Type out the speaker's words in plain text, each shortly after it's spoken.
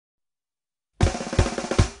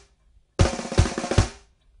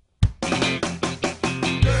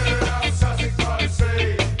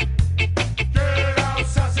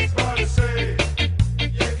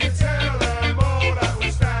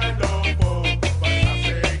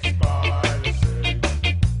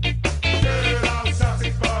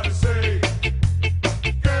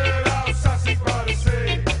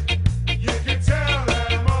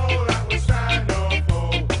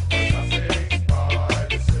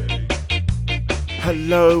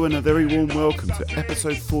Hello and a very warm welcome to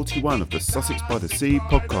episode 41 of the Sussex by the Sea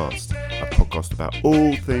podcast, a podcast about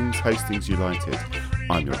all things Hastings United.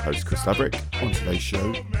 I'm your host Chris Laverick. On today's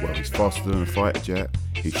show, well, he's faster than a fighter jet,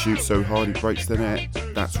 he shoots so hard he breaks the net.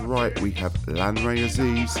 That's right, we have Lanray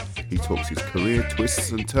Aziz. He talks his career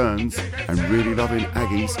twists and turns and really loving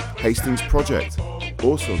Aggie's Hastings project.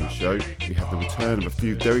 Also on the show, we have the return of a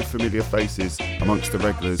few very familiar faces amongst the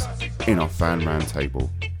regulars in our fan roundtable.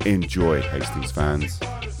 Enjoy, Hastings fans.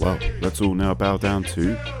 Well, let's all now bow down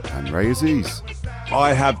to Lanray Aziz.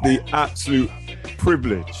 I have the absolute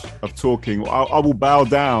privilege of talking. I will bow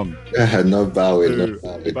down. No bowing.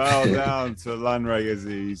 Bow down to Lanray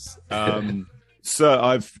Aziz.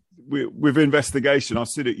 Sir, with investigation, I've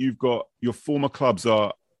seen that you've got your former clubs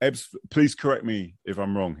are Ebbs. Please correct me if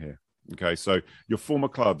I'm wrong here. Okay, so your former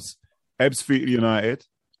clubs, Ebbsfleet United,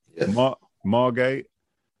 Margate,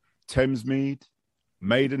 Thamesmead,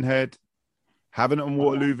 Maidenhead, Havant and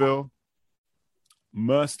Waterlooville,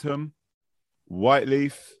 Merstham,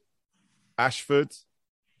 Whiteleaf, Ashford,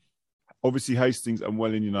 obviously Hastings and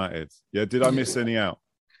Welling United. Yeah, did I miss any out?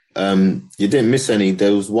 You didn't miss any.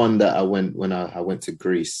 There was one that I went when I went to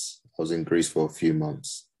Greece. I was in Greece for a few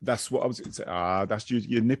months. That's what I was going to say. That's you.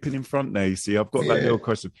 You're nipping in front there. You see, I've got that little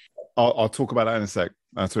question. I'll talk about that in a sec.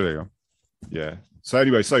 There you go. Yeah. So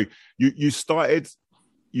anyway, so you started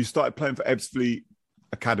playing for Ebbsfleet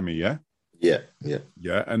Academy, yeah? Yeah.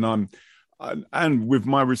 And with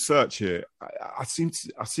my research here, I seem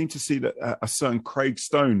to see that a certain Craig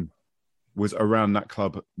Stone was around that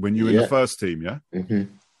club when you were in the first team, yeah? Mm-hmm.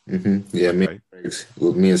 Mm-hmm. Yeah, okay.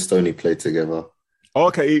 me and Stoney played together. Oh,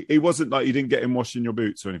 okay. He wasn't like you didn't get him washing your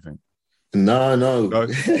boots or anything. No.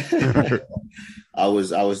 I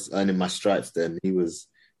was earning my stripes then. He was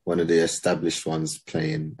one of the established ones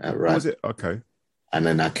playing at right. Was it? Okay. And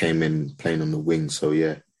then I came in playing on the wing. So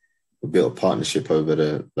yeah, we built a partnership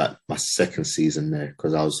over my second season there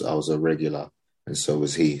because I was a regular and so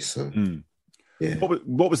was he. So yeah.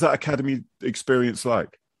 What was that academy experience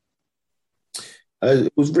like?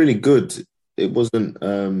 It was really good. It wasn't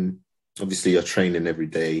obviously you're training every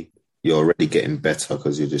day. You're already getting better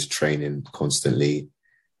because you're just training constantly.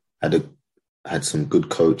 Had some good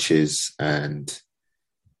coaches and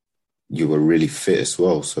you were really fit as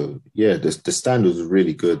well. So yeah, the standards were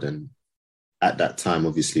really good. And at that time,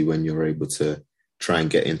 obviously, when you're able to try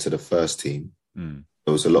and get into the first team, there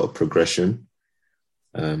was a lot of progression.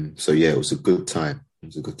 So yeah, it was a good time.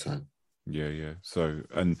 Yeah. So,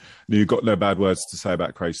 and you got no bad words to say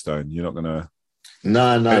about Craig Stone. You're not going to.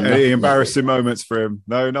 No. Any embarrassing moments for him?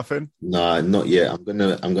 No, nothing. No, not yet. I'm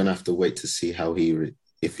gonna have to wait to see how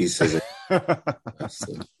if he says it.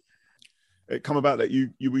 So. It come about that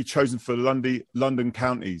you were chosen for London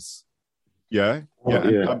counties. Yeah.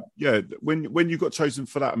 Yeah. When you got chosen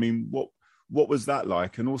for that, I mean, what was that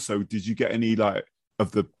like? And also, did you get any like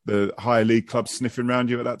of the higher league clubs sniffing around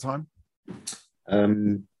you at that time?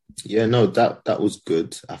 Yeah, no, that was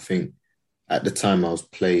good. I think at the time I was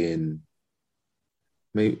playing.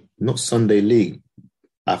 Maybe not Sunday League.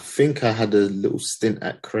 I think I had a little stint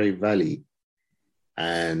at Cray Valley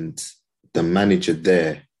and the manager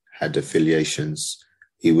there had affiliations.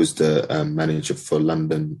 He was the manager for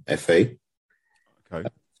London FA. Okay.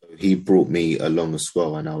 So he brought me along as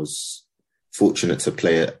well and I was fortunate to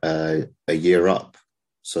play a year up.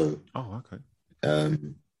 So okay. I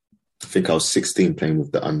think I was 16 playing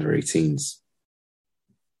with the under 18s.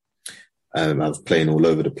 I was playing all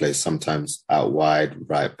over the place, sometimes out wide,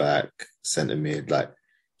 right back, centre mid, like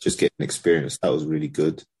just getting experience. That was really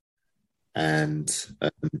good. And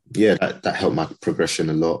that helped my progression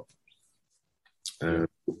a lot. And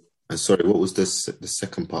sorry, what was the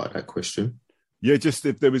second part of that question? Yeah, just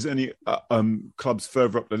if there was any clubs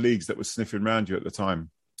further up the leagues that were sniffing around you at the time.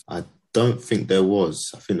 I don't think there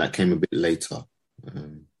was. I think that came a bit later.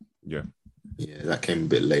 Yeah, that came a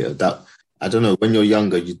bit later. I don't know. When you're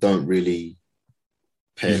younger, you don't really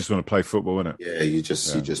pay. You just want to play football, innit? Yeah, you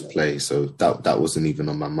just play. So that wasn't even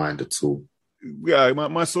on my mind at all. Yeah,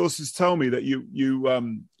 my sources tell me that you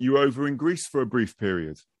were over in Greece for a brief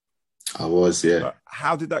period. I was, yeah.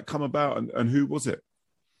 How did that come about, and who was it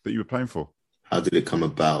that you were playing for? How did it come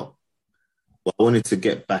about? Well, I wanted to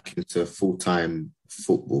get back into full-time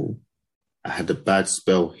football. I had a bad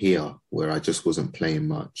spell here where I just wasn't playing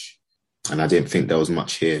much, and I didn't think there was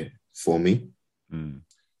much here for me.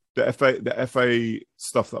 The FA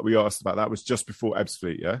stuff that we asked about, that was just before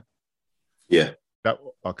Ebbsfleet, yeah? Yeah.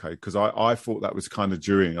 Okay, because I thought that was kind of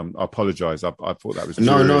during. I apologise. I thought that was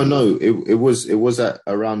during. No. It was at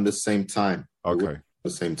around the same time. Okay. At the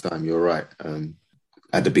same time, you're right.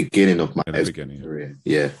 At the beginning of my career.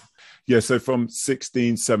 Yeah. Yeah, so from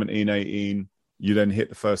 16, 17, 18, you then hit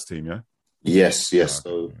the first team, yeah? Yes. Oh,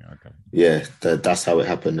 So okay. yeah, that's how it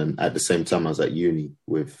happened. And at the same time, I was at uni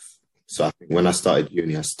so I think when I started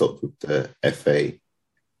uni, I stopped with the FA,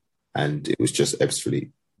 and it was just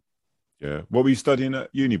Ebbsfleet. Yeah. What were you studying at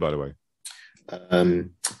uni, by the way?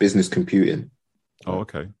 Business computing. Oh,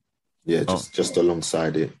 okay. Yeah, just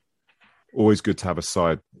alongside it. Always good to have a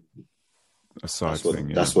side thing.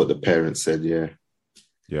 Yeah. That's what the parents said. Yeah.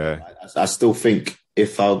 Yeah. I still think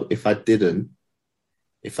if I didn't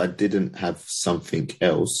have something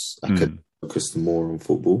else, I could focus more on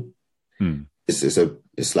football.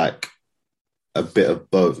 It's like a bit of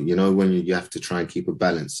both, you know, when you have to try and keep a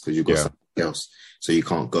balance because you've got something else, so you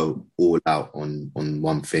can't go all out on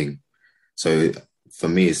one thing. So for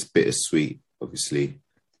me, it's bittersweet. Obviously,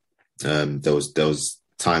 there was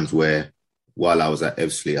times where while I was at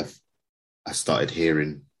Ebbsfleet, I started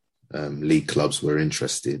hearing league clubs were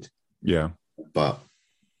interested. Yeah, but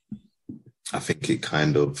I think it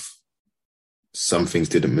kind of, some things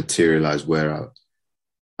didn't materialize where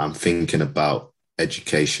I'm thinking about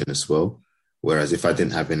education as well. Whereas if I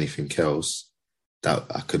didn't have anything else, that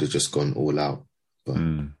I could have just gone all out. But,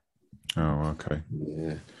 Oh, okay.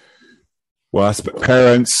 Yeah. Well, that's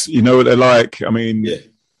parents, you know what they're like. I mean, Yeah.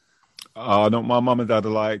 Not my mum and dad are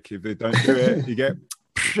like, if they don't do it, you get,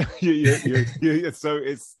 so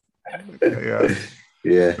it's,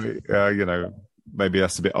 Yeah. You know, maybe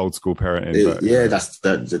that's a bit old school parenting. But, that's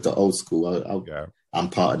the old school. I'm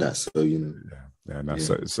part of that, so you know. Yeah, no,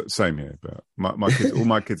 so same here. But my kids, all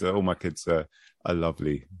my kids are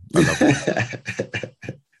lovely. I love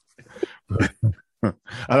them.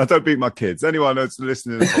 And I don't beat my kids. Anyone that's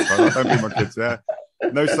listening to the podcast, I don't beat my kids. Yeah,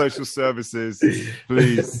 no social services,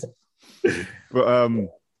 please. But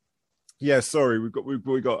yeah, sorry, we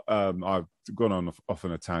got. I've gone off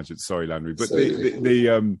on a tangent. Sorry, Landry. But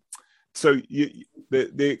the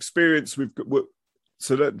experience we've got.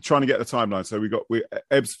 So trying to get the timeline. So we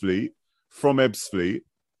Ebbsfleet. From Ebbsfleet,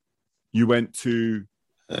 you went to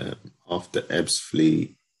after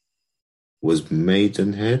Ebbsfleet was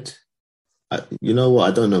Maidenhead. You know what?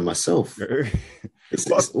 I don't know myself. It's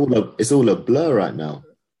all a blur right now.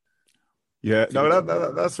 Yeah, no,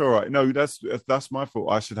 that's all right. No, that's my fault.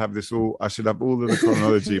 I should have I should have all of the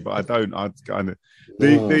chronology, but I don't. I kind of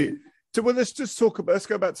well, let's just talk about. Let's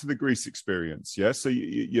go back to the Greece experience. Yeah, so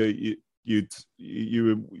you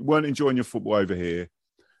weren't enjoying your football over here.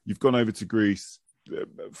 You've gone over to Greece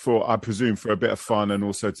I presume, for a bit of fun and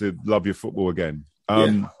also to love your football again.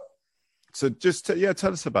 So just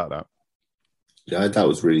tell us about that. Yeah, that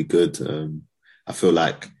was really good. I feel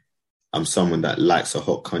like I'm someone that likes a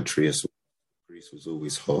hot country as well. Greece was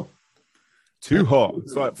always hot. Too hot.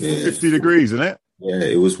 It's like 50 degrees, isn't it? Yeah,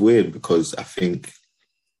 it was weird because I think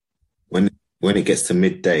when it gets to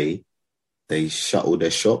midday, they shut all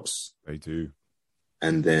their shops. They do.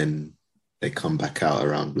 And then they come back out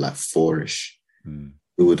around like 4ish.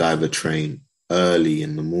 We would either train early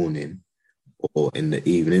in the morning or in the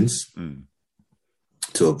evenings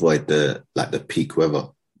to avoid the peak weather.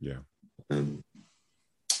 Yeah.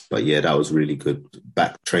 But yeah, that was really good.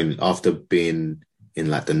 Back training after being in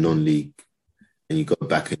like the non-league, and you go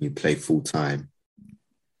back and you play full time.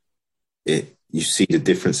 You see the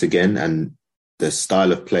difference again, and the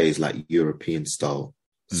style of play is like European style.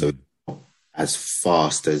 So as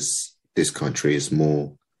fast as this country is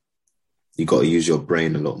more, you got to use your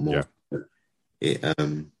brain a lot more. Yeah.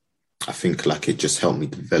 I think like it just helped me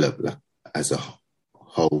develop like as a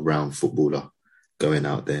whole round footballer going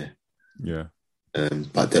out there. Yeah.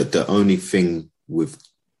 But the only thing with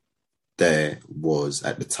there was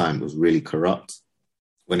at the time was really corrupt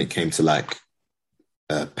when it came to like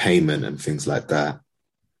payment and things like that.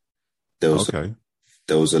 There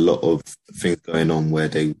was a lot of things going on where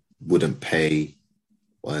they wouldn't pay,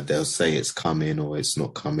 or they'll say it's coming or it's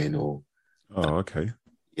not coming, or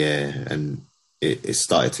and it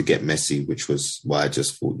started to get messy, which was why I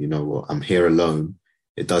just thought, you know what, I'm here alone.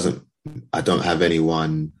 I don't have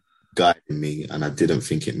anyone guiding me, and I didn't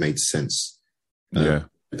think it made sense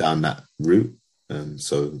down that route,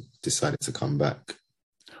 so decided to come back.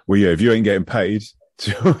 Well, yeah, if you ain't getting paid,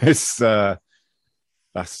 it's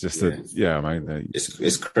that's just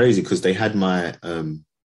it's crazy because they had my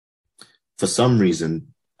for some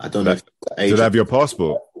reason, I don't know if did they have your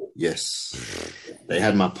passport? Yes, they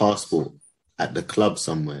had my passport at the club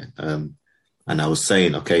somewhere, and I was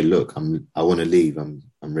saying, okay, look, I want to leave, I'm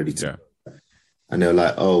ready to, and they were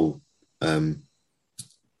like, oh,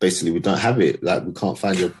 basically we don't have it, like we can't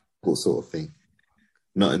find your passport, sort of thing.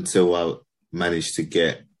 Not until I managed to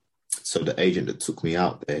get, so the agent that took me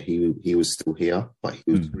out there, he was still here, but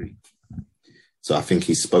he was Greek. So I think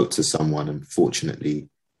he spoke to someone, and fortunately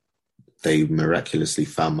they miraculously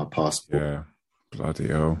found my passport. Yeah, bloody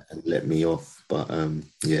hell. And let me off. But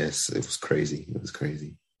yes, it was crazy. It was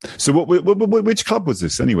crazy. So which club was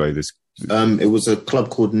this anyway? It was a club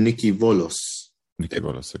called Niki Volos. Niki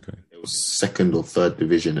Volos, okay. It was second or third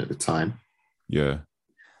division at the time. Yeah.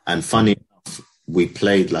 And funny enough, we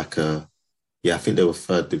played I think they were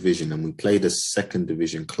third division, and we played a second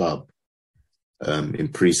division club in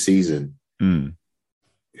pre-season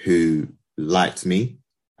who liked me.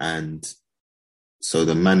 And so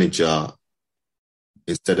the manager,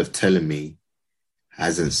 instead of telling me,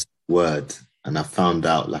 hasn't said a word. And I found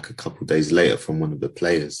out a couple of days later from one of the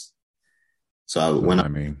players. So when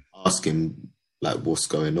I asked him what's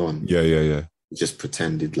going on, he just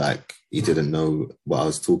pretended like he didn't know what I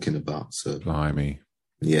was talking about. So blimey,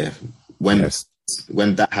 yeah, when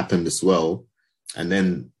that happened as well, and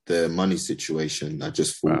then the money situation, I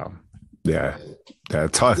just thought, wow,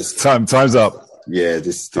 time's up. Yeah,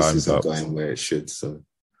 this isn't going where it should. So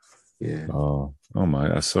yeah. Oh my!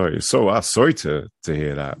 That's sorry. Sorry to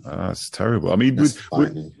hear that. That's terrible. I mean,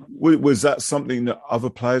 was that something that other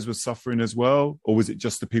players were suffering as well, or was it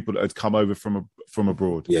just the people that had come over from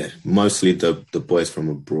abroad? Yeah, mostly the boys from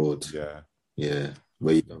abroad. Yeah,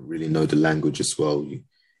 where you don't really know the language as well. You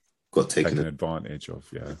got taken advantage of.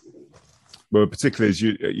 Yeah, well, particularly as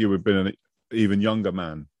you would have been an even younger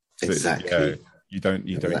man. So exactly.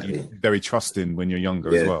 You're very trusting when you're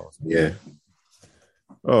younger as well. Yeah.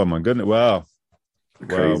 Oh my goodness! Wow.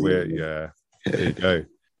 Crazy. Well, there you go.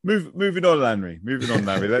 Moving on, Lanry.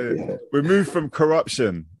 We moved from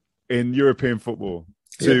corruption in European football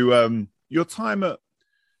to your time at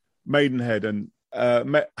Maidenhead and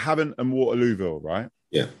Havant and Waterlooville, right?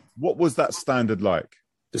 Yeah. What was that standard like?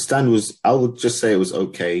 The standard was, I would just say it was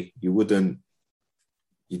okay. You didn't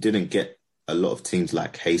get a lot of teams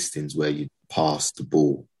like Hastings where you pass the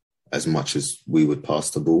ball as much as we would pass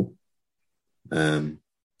the ball.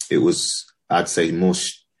 It was, I'd say,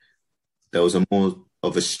 there was a more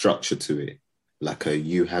of a structure to it, like a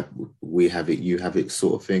we have it, you have it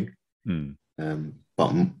sort of thing.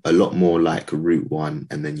 But a lot more like a Route 1,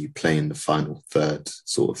 and then you play in the final third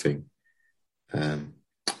sort of thing.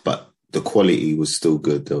 But the quality was still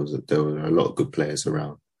good. There were a lot of good players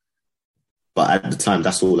around. But at the time,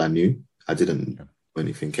 that's all I knew. I didn't know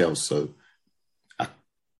anything else. So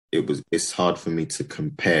it's hard for me to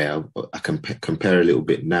compare. I can compare a little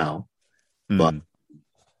bit now, but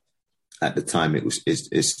at the time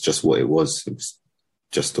it's just what it was. It was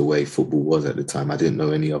just the way football was at the time. I didn't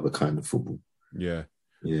know any other kind of football. Yeah.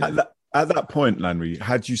 At that point, Lanry,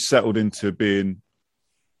 had you settled into being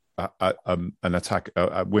an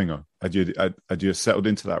a winger? Had you settled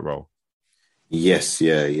into that role? Yes,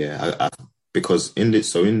 yeah. Because in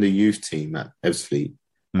the youth team at Ebbsfleet,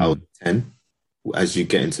 I was 10. As you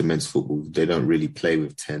get into men's football, they don't really play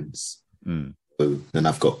with 10s. So then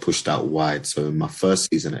I've got pushed out wide. So in my first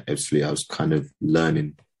season at Ebbsfleet, I was kind of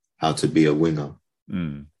learning how to be a winger.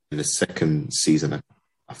 In the second season,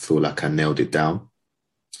 I feel like I nailed it down.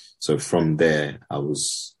 So from there, I would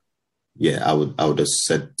have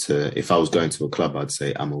said if I was going to a club, I'd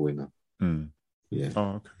say I'm a winger. Yeah.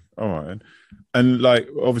 Oh, okay. All right. And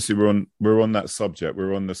obviously we're on that subject.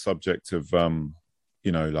 We're on the subject of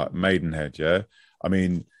like Maidenhead, yeah? I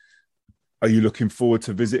mean, are you looking forward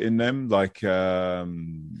to visiting them? Have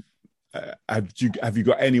you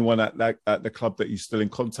got anyone at the club that you're still in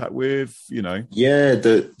contact with? Yeah,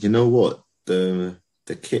 the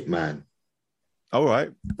kit man. All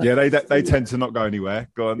right. Yeah, they tend to not go anywhere.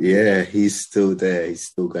 Go on. Yeah, he's still there. He's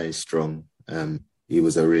still going strong. He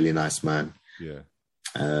was a really nice man. Yeah.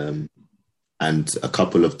 And a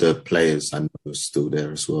couple of the players I know are still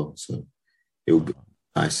there as well. So it'll be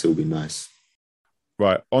nice. It'll be nice.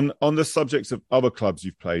 Right. On the subjects of other clubs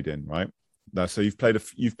you've played in, right? Now, so you've played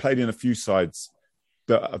in a few sides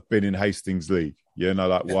that have been in Hastings League,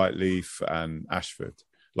 Whiteleaf and Ashford.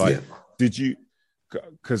 Did you?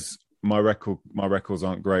 Because my records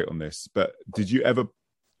aren't great on this, but did you ever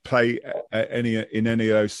play in any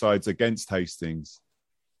of those sides against Hastings?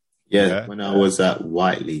 Yeah. When I was at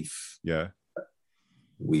Whiteleaf,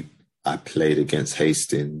 I played against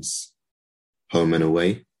Hastings, home and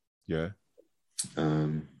away. Yeah.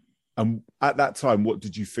 And at that time, what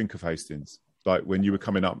did you think of Hastings? Like when you were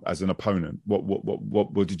coming up as an opponent,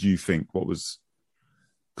 what did you think? What was?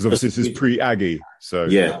 Because obviously this is pre-Aggie, so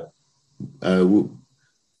yeah.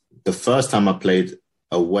 The first time I played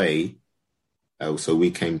away, so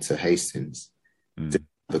we came to Hastings. Didn't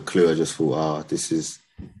have a clue. I just thought, this is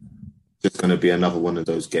just going to be another one of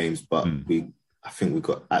those games. But I think we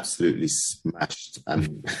got absolutely smashed,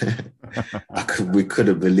 and we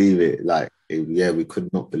couldn't believe it. We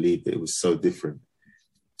could not believe it. It was so different.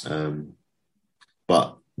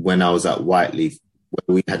 But when I was at Whiteleaf,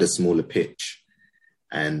 when we had a smaller pitch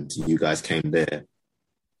and you guys came there,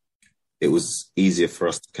 it was easier for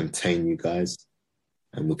us to contain you guys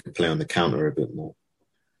and we could play on the counter a bit more.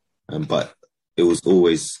 But it was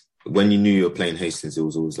always, when you knew you were playing Hastings, it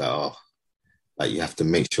was always like you have to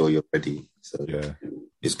make sure you're ready. So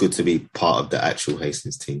it's good to be part of the actual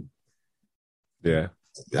Hastings team. Yeah.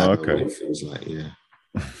 Okay. It feels like, yeah.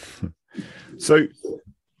 So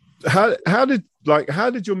how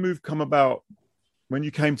did your move come about when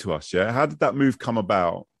you came to us? Yeah. How did that move come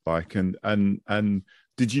about? Like, and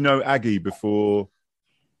did you know Aggie before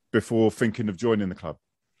thinking of joining the club?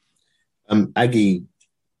 Aggie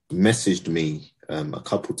messaged me a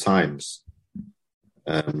couple times,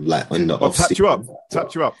 like in the off season.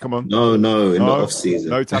 Tapped you up. Come on. No, in the off season.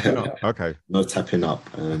 No tapping up. Okay. No tapping up.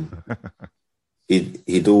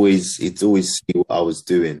 He'd always see what I was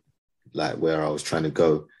doing, like where I was trying to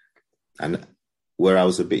go, and where I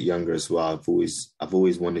was a bit younger as well. I've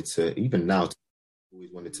always wanted to, even now,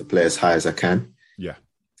 always wanted to play as high as I can. Yeah.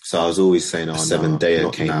 So I was always saying, "Oh, 7-day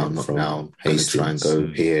came in from now. Hastings, try and go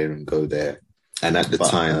here and go there." And at the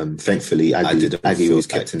time, thankfully, Aggie always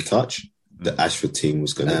kept in touch. The Ashford team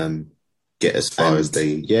was going to get as far as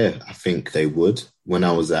I think they would. When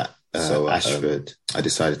I was at Ashford, I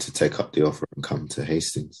decided to take up the offer and come to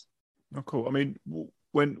Hastings. Oh, cool. I mean,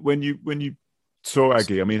 when you saw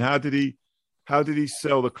Aggie, I mean, how did he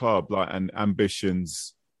sell the club, like, and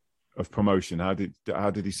ambitions of promotion? How did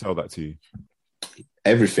he sell that to you?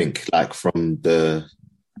 Everything, like from the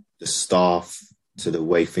staff to the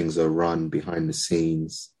way things are run behind the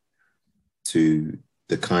scenes to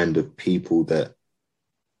the kind of people that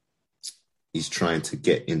he's trying to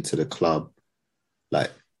get into the club.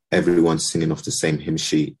 Like, everyone's singing off the same hymn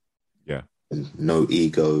sheet. Yeah. And no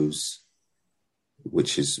egos,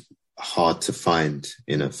 which is hard to find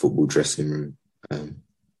in a football dressing room.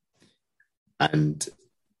 And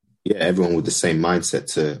yeah, everyone with the same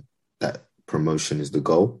mindset to that promotion is the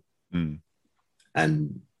goal.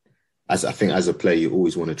 And as a player, you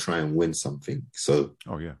always want to try and win something. So,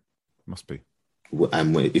 oh yeah, must be.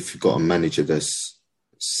 And if you've got a manager that's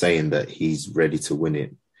saying that he's ready to win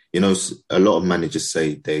it, you know, a lot of managers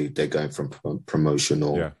say they're going from promotion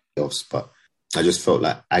or playoffs, but I just felt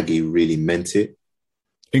like Aggie really meant it.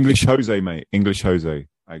 English Jose, mate. English Jose,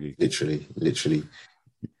 Aggie. Literally.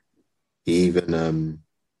 He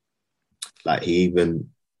even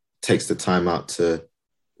takes the time out to,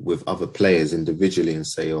 with other players individually, and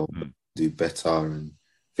say, do better and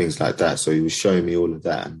things like that. So he was showing me all of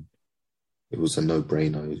that, and it was a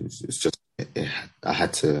no-brainer. It's just, I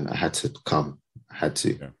had to come. I had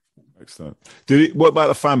to. Yeah. Excellent. What about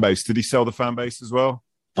the fan base? Did he sell the fan base as well?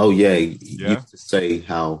 Oh yeah, he used to say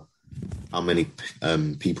how many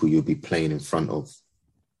people you'll be playing in front of,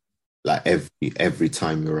 like every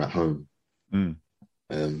time you're at home, and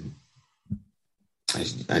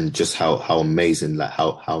just how amazing, like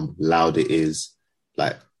how loud it is,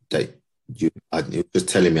 like that. He was just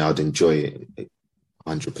telling me I'd enjoy it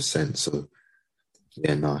 100%. So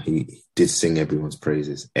yeah, no, he did sing everyone's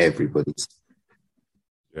praises, everybody's.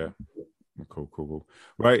 Yeah. Cool.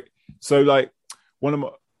 Right. So, like,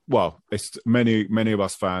 it's many of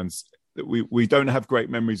us fans that we don't have great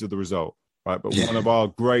memories of the result, right? But one of our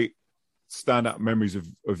great standout memories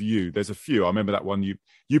of you, there's a few. I remember that one you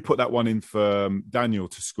put that one in for Daniel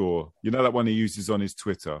to score. You know that one he uses on his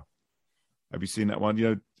Twitter. Have you seen that one?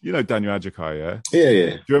 You know Daniel Ajakai, yeah? Yeah.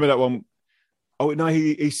 Do you remember that one? Oh no,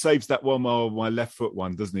 he saves that one on my left foot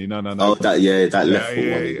one, doesn't he? No. Oh, that left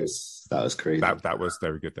foot one. That was crazy. That was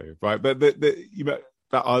very good, David. Right, but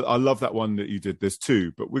I love that one that you did. There's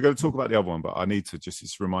two, but we're going to talk about the other one. But I need to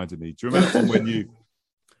it's reminded me. Do you remember that one when you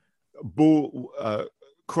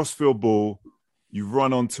crossfield ball, you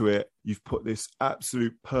run onto it, you've put this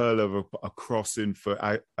absolute pearl of a cross in for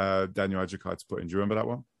Daniel Ajakai to put in. Do you remember that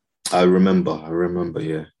one? I remember,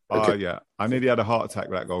 yeah. Okay. Yeah. I nearly had a heart attack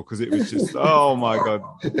with that goal because it was just, oh my God,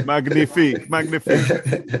 magnifique. Thank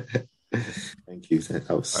you. That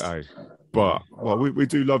was... But we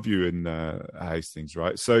do love you in Hastings,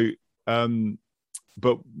 right? So,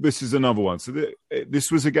 but this is another one. So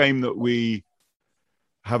this was a game that we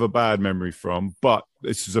have a bad memory from, but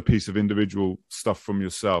this is a piece of individual stuff from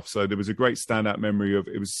yourself. So there was a great standout memory of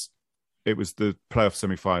it was the playoff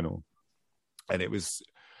semi-final, and it was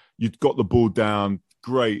you'd got the ball down,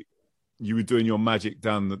 great. You were doing your magic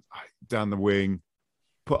down the wing.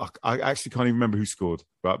 I actually can't even remember who scored,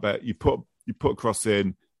 right? But you put a cross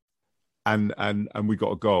in, and we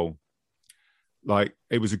got a goal. Like,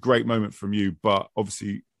 it was a great moment from you, but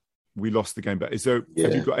obviously we lost the game. But have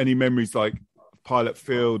you got any memories like Pilot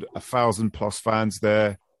Field, 1,000+ fans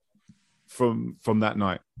there? from that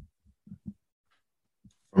night?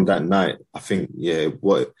 From that night, I think,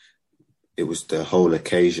 what it was the whole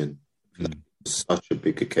occasion. Like, it was such a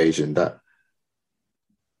big occasion that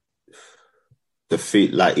the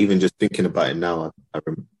feet, like even just thinking about it now,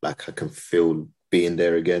 I can feel being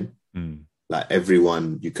there again. Like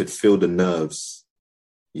everyone, you could feel the nerves,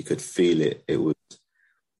 you could feel it. It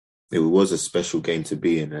was a special game to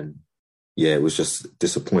be in, and yeah, it was just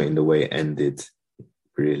disappointing the way it ended.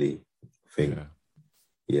 Really, I think,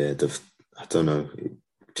 I don't know,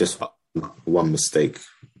 just one mistake,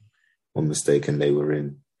 and they were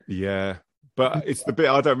in. Yeah. But it's the bit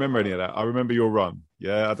I don't remember any of that. I remember your run.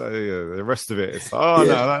 Yeah, the rest of it, it's no,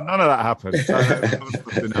 none of that happened. That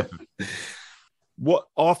didn't happen. What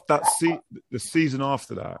after that? The season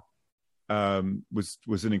after that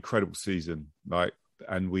was an incredible season. Like,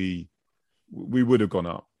 and we would have gone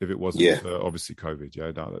up if it wasn't for obviously COVID.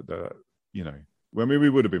 Yeah, we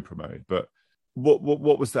would have been promoted. But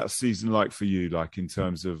what was that season like for you? Like in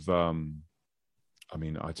terms of, I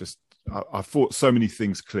thought so many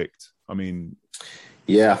things clicked. I mean,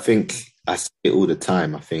 I think I say it all the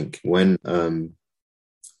time. I think when I'm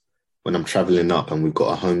traveling up and we've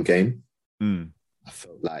got a home game, I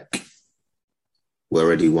felt like we're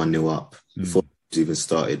already 1-0 up before it's even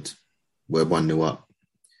started. We're 1-0 up.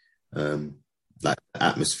 Like the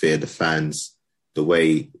atmosphere, the fans, the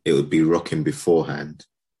way it would be rocking beforehand.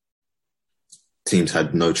 Teams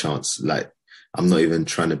had no chance. Like, I'm not even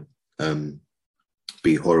trying to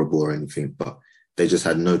be horrible or anything, but they just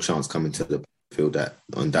had no chance coming to the field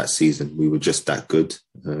on that season. We were just that good.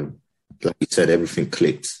 Like you said, everything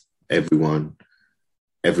clicked. Everyone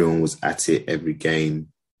was at it every game.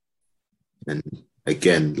 And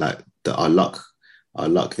again, like our luck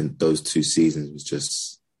in those 2 seasons was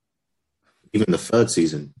just, even the 3rd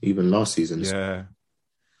season, even last season. Yeah,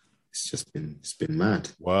 it's been mad.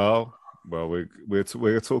 Well,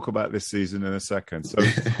 we'll talk about this season in a second. So.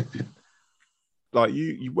 Like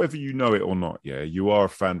you, whether you know it or not, you are a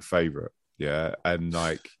fan favorite, and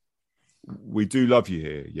like we do love you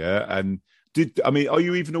here, And are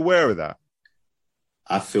you even aware of that?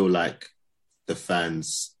 I feel like the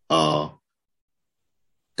fans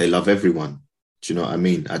they love everyone. Do you know what I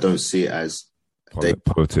mean? I don't see it as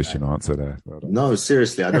politician answer there. No,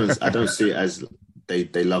 seriously, I don't see it as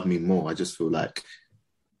they love me more. I just feel like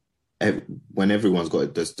when everyone's got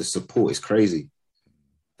it, the support is crazy.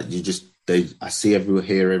 I see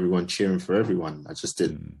everyone cheering for everyone. I just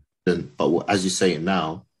didn't. But as you say it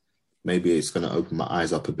now, maybe it's going to open my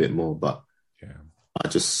eyes up a bit more. But I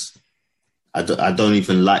don't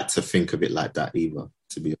even like to think of it like that either,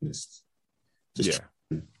 to be honest. Just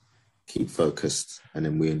keep focused, and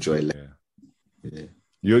then we enjoy it. Yeah.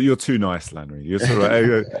 You're too nice, Lanry. You're sort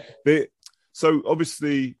of so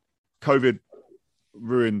obviously COVID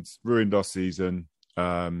ruined our season,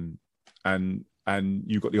 and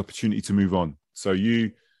you got the opportunity to move on. So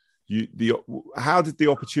how did the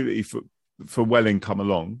opportunity for Welling come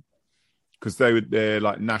along? Because they're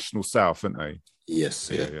like National South, aren't they? Yes.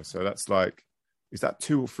 Yeah. So that's like, is that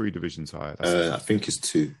 2 or 3 divisions higher? I think it's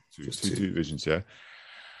 2. Two divisions. Yeah.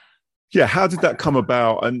 Yeah. How did that come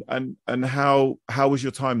about? And how was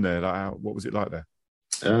your time there? Like, what was it like there?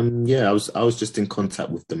 I was just in contact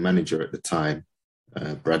with the manager at the time,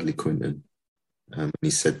 Bradley Quinton. And he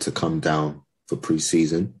said to come down for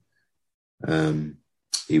pre-season.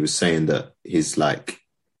 He was saying that his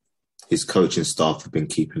coaching staff have been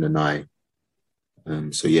keeping an eye.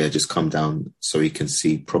 Just come down so he can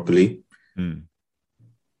see properly. And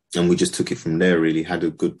we just took it from there, really. Had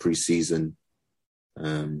a good pre-season.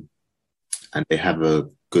 And they had a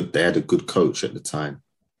good coach at the time.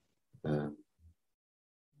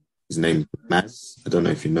 His name Maz. I don't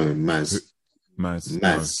know if you know him, Maz. Maz.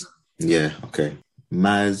 No. Yeah, okay.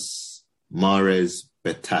 Mares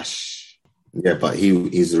Betash. Yeah, but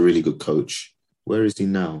he's a really good coach. Where is he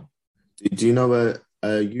now? Do you know a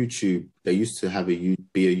YouTube? They used to have be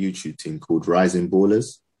a YouTube team called Rising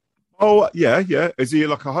Ballers. Oh, yeah. Is he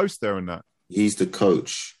like a host there in that? He's the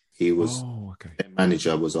coach. He was their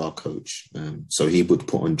manager was our coach. So he would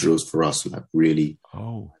put on drills for us, like really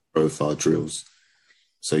profile drills.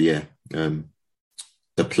 So the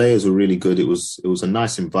players were really good. It was a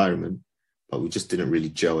nice environment, but we just didn't really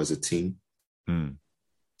gel as a team. It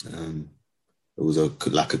was a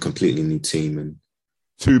completely new team, and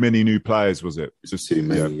too many new players. Was it just too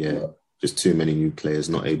many? Just too many new players,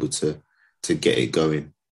 not able to get it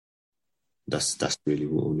going. That's really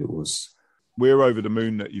what all it was. We're over the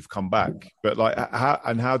moon that you've come back, but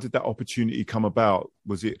how did that opportunity come about?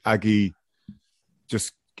 Was it Aggie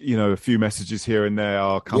just a few messages here and there.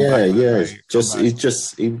 I'll come Yeah, back. yeah. Mate, come back. He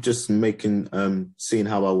just making seeing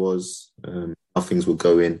how I was, how things were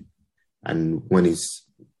going, and when he's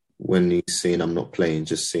seeing I'm not playing,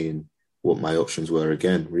 just seeing what my options were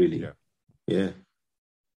again. Really, yeah.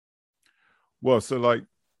 Well, so like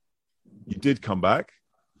you did come back.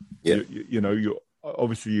 Yeah. You're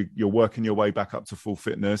obviously you're working your way back up to full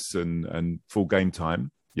fitness and full game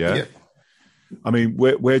time. Yeah. I mean,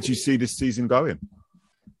 where do you see this season going?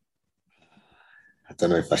 I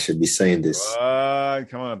don't know if I should be saying this.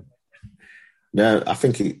 Come on. No, I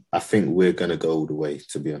think we're gonna go all the way.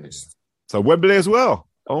 To be honest. So Wembley as well.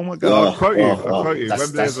 Oh my God! I'll quote you. That's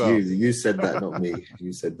Wembley as well. You said that, not me.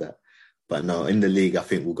 You said that. But no, in the league, I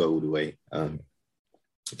think we'll go all the way.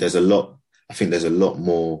 There's a lot. I think there's a lot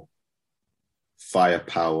more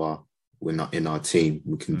firepower. We're not in our team.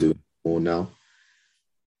 We can do more now.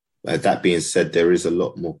 That being said, there is a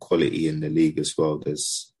lot more quality in the league as well.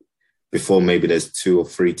 Before maybe there's 2 or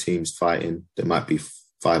 3 teams fighting. There might be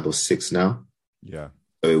 5 or 6 now. Yeah.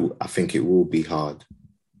 So I think it will be hard,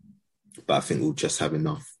 but I think we'll just have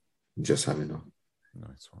enough. Nice one.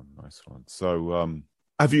 So,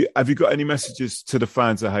 have you got any messages to the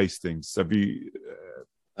fans of Hastings? Have you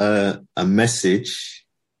a message?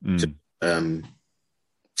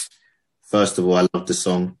 First of all, I love the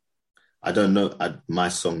song. I don't know my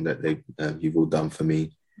song that you've all done for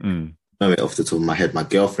me. I know it off the top of my head. My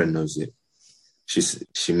girlfriend knows it.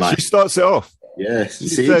 She might. She starts it off. Yeah, she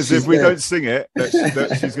says if we don't sing it,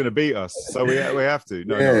 that she's going to beat us. So we have to.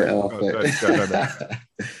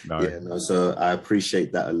 No. So I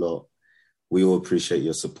appreciate that a lot. We all appreciate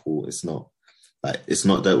your support. It's not that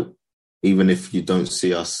even if you don't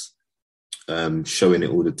see us showing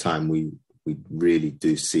it all the time, we really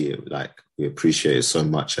do see it. Like, we appreciate it so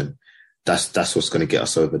much, and that's what's going to get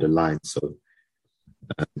us over the line. So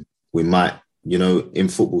we might, in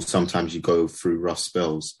football, sometimes you go through rough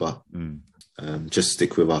spells, but just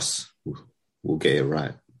stick with us. We'll get it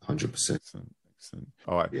right, 100%. Excellent.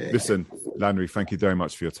 All right. Yeah. Listen, Landry, thank you very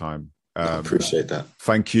much for your time. I appreciate that.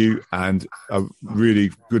 Thank you, and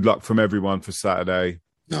really good luck from everyone for Saturday.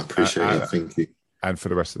 No, I appreciate it. Thank you. And for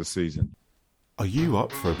the rest of the season. Are you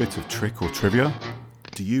up for a bit of trick or trivia?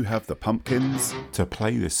 Do you have the pumpkins to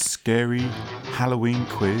play this scary Halloween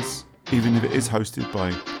quiz, even if it is hosted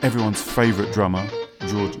by everyone's favourite drummer,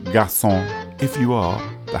 George Gasson? If you are,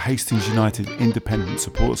 the Hastings United Independent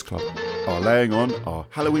Supporters Club are laying on our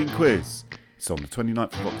Halloween quiz. It's on the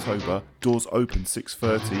 29th of October, doors open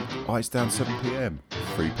 6:30, ice down 7pm,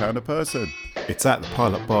 £3 a person. It's at the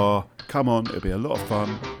Pilot Bar. Come on, it'll be a lot of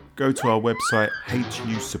fun. Go to our website,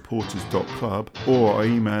 husupporters.club, or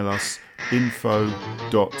email us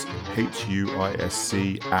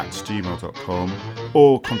info.huisc@gmail.com,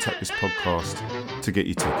 or contact this podcast to get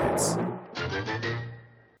your tickets.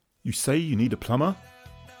 You say you need a plumber?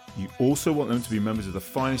 You also want them to be members of the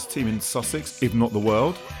finest team in Sussex, if not the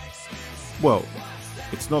world? Well,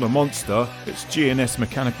 it's not a monster, it's G&S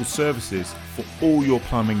Mechanical Services for all your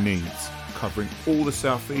plumbing needs, covering all the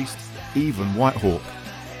South East, even Whitehawk.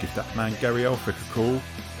 Give that man Gary Elphick a call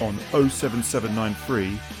on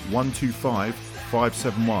 07793 125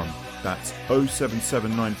 571. That's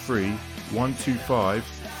 07793 125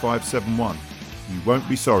 571. You won't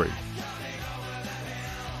be sorry.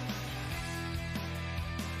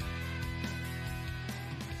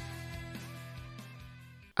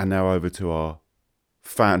 And now over to our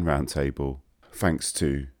fan roundtable. Thanks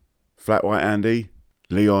to Flat White Andy,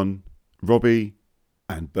 Leon, Robbie,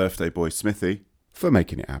 and birthday boy Smithy for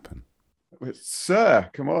making it happen. Sir,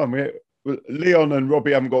 come on. Leon and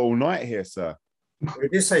Robbie haven't got all night here, sir. We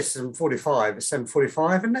did say 7:45. It's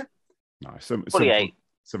 7:45, isn't it? No, 48.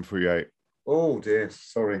 7:48. Oh, dear.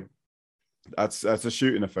 Sorry. That's a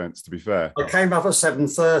shooting offence, to be fair. I came up at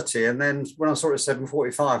 7:30, and then when I saw it at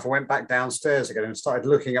 7:45, I went back downstairs again and started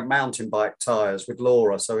looking at mountain bike tyres with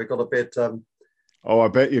Laura. So we got a bit... I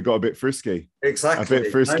bet you got a bit frisky. Exactly. A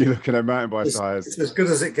bit frisky looking at mountain bike tyres. It's as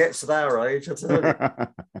good as it gets at our age, I tell you.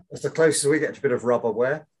 That's the closest we get to a bit of rubber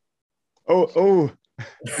wear. Oh.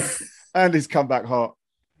 And he's come back hot.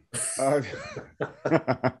 But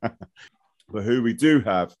who we do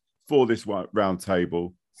have for this round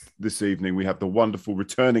table this evening, we have the wonderful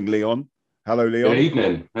returning Leon. Hello, Leon. Good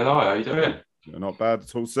evening. Hello, how are you doing? Not bad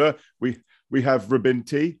at all, sir. We have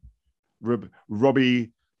Rabinti,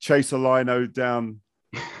 Robbie Chaser Lino down.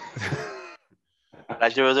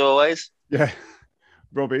 Pleasure as always. Yeah,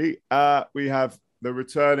 Robbie. We have the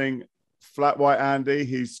returning Flat White Andy.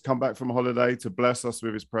 He's come back from holiday to bless us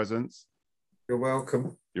with his presence. You're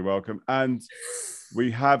welcome. You're welcome. And we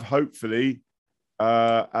have hopefully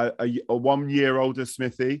a 1 year older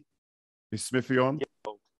Smithy. Is Smithy on?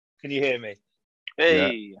 Can you hear me?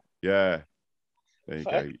 Hey, Yeah. There you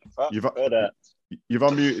go. You've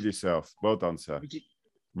unmuted yourself. Well done, sir.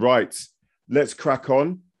 Right. Let's crack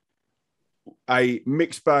on. A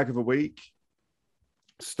mixed bag of a week,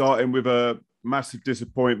 starting with a massive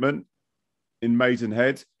disappointment in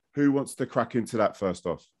Maidenhead. Who wants to crack into that first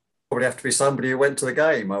off? Probably have to be somebody who went to the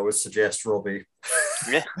game, I would suggest, Robbie.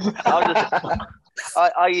 yeah.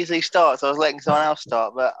 I usually start, so I was letting someone else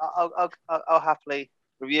start, but I'll happily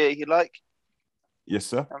review it if you like. Yes,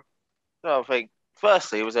 sir. So I think,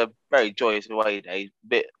 firstly, it was a very joyous away day. A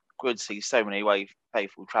bit good to see so many away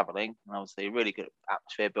faithful travelling, and obviously a really good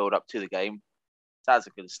atmosphere build up to the game. So that's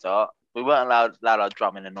a good start. We weren't allowed our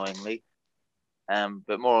drumming, annoyingly,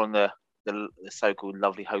 but more on the so-called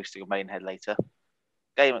lovely hosting of Maidenhead later.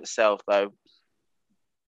 Game itself, though,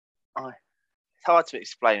 it's hard to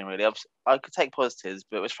explain, really. I could take positives,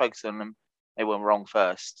 but it was focused on them. They went wrong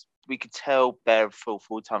first. We could tell they're a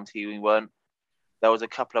full-time team. We weren't. There was a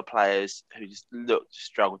couple of players who just looked to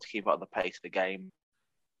struggle to keep up the pace of the game.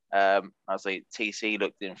 I was like, TC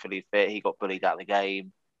looked infinitely fit. He got bullied out of the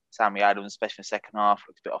game. Sammy Adams, especially in the second half,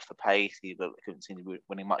 looked a bit off the pace. He couldn't seem to be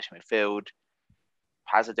winning much in midfield.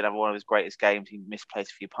 Hazard didn't have one of his greatest games. He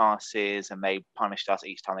misplaced a few passes, and they punished us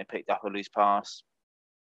each time they picked up a loose pass.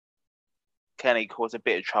 Kenny caused a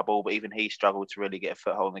bit of trouble, but even he struggled to really get a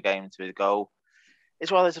foothold in the game to his goal.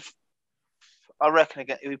 It's one of those. I reckon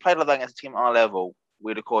again, if we played like that against a team at our level,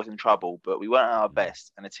 we'd have caused him trouble, but we weren't at our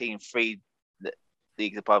best, and a team three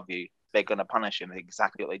leagues above you, they're going to punish him.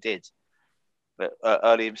 Exactly what they did. But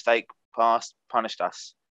early mistake pass punished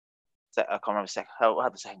us. So, I can't remember how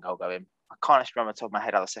the second goal go in. I can't actually remember off the top of my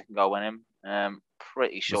head how the second goal went in.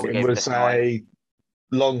 Pretty sure It was a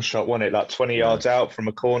long shot, wasn't it? Like 20 yards out from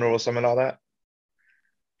a corner or something like that.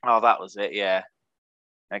 Oh, that was it, yeah.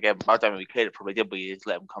 Again, I don't think we cleared it, probably did, we just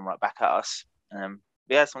let them come right back at us.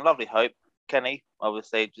 We had some lovely hope. Kenny,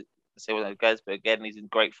 obviously, just see what it goes, but again, he's in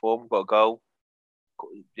great form, got a goal.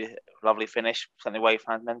 Lovely finish, sent away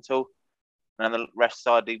fans mental. And then the ref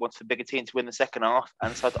decided he wanted the bigger team to win the second half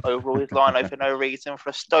and decided to overrule his line for no reason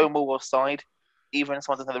for a stonewall offside. Even if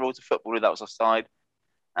someone doesn't know the rules of football, that was offside.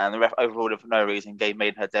 And the ref overruled it for no reason, gave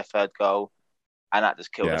Maidenhead their third goal, and that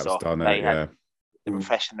just killed us off. They had the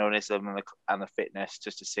professionalism and the fitness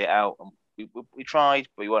just to see it out. And we tried,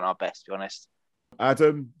 but we weren't our best, to be honest.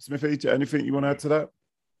 Adam, Smithy, anything you want to add to that?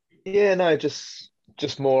 Yeah, no, just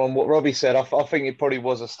more on what Robbie said. I think it probably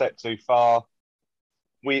was a step too far.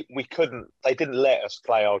 They didn't let us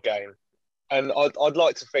play our game. And I'd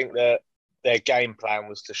like to think that their game plan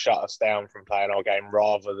was to shut us down from playing our game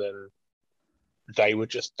rather than they were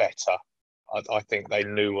just better. I think they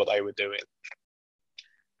knew what they were doing.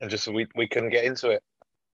 And just we couldn't get into it.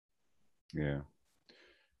 Yeah.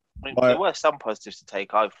 There were some positives to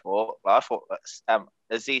take, I thought. I thought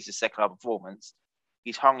Aziz's second half performance,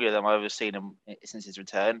 he's hungrier than I've ever seen him since his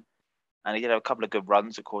return. And he did have a couple of good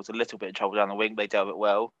runs that caused a little bit of trouble down the wing, but they dealt with it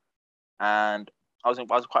well. And I was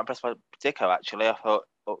quite impressed by Dicko, actually. I thought,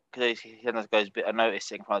 because he goes a bit of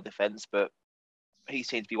noticing from the defence, but he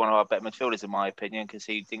seemed to be one of our better midfielders, in my opinion, because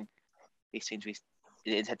he seemed to be,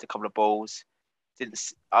 he didn't hit a couple of balls.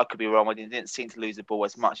 I could be wrong, but he didn't seem to lose the ball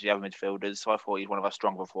as much as the other midfielders, so I thought he's one of our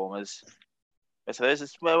strong performers. But so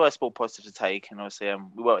there were small positives to take, and obviously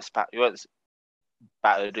we weren't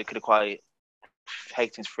battered. It could have quite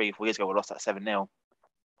Hastings 3-4 years ago, we lost that 7-0.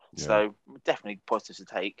 Yeah. So definitely positives to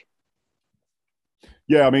take.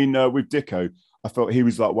 Yeah, I mean, with Dicko, I felt he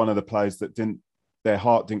was like one of the players that their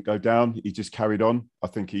heart didn't go down. He just carried on. I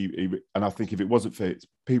think I think if it wasn't for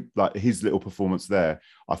like his little performance there,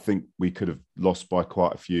 I think we could have lost by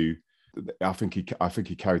quite a few. I think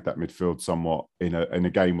he carried that midfield somewhat in a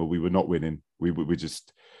game where we were not winning. We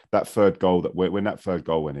just that third goal when that third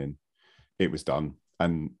goal went in, it was done.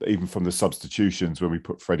 And even from the substitutions when we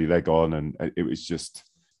put Freddie Legg on, and it was just,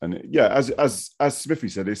 and yeah, as Smithy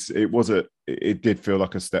said, it did feel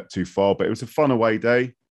like a step too far, but it was a fun away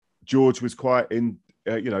day. George was quite it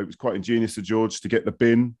was quite ingenious of George to get the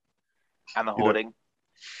bin and the hoarding.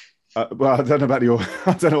 Well, I don't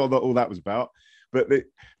know what all that was about, but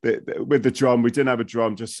with the drum, we didn't have a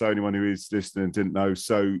drum. Just so anyone who is listening didn't know,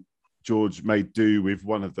 so George made do with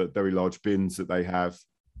one of the very large bins that they have,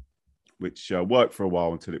 which worked for a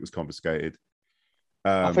while until it was confiscated.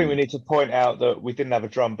 I think we need to point out that we didn't have a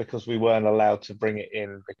drum because we weren't allowed to bring it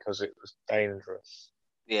in because it was dangerous.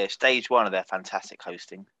 Yeah, stage one of their fantastic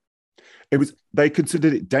hosting. They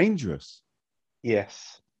considered it dangerous.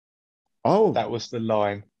 Yes. Oh. That was the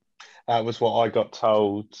line. That was what I got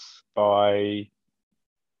told by,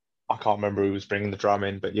 I can't remember who was bringing the drum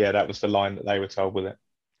in, but yeah, that was the line that they were told with it.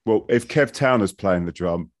 Well, if Kev Towner's playing the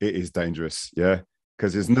drum, it is dangerous, yeah?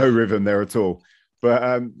 because there's no rhythm there at all.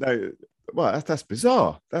 But no, well, that's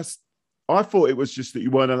bizarre. I thought it was just that you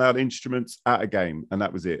weren't allowed instruments at a game, and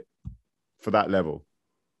that was it for that level.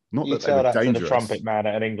 Not You that they tell were that to dangerous. the trumpet man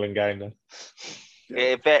at an England game, then.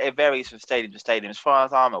 Yeah. It varies from stadium to stadium. As far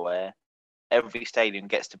as I'm aware, every stadium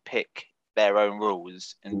gets to pick their own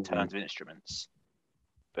rules in terms of instruments.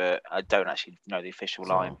 But I don't actually know the official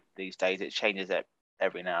line these days. It changes it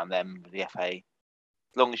every now and then with the FA.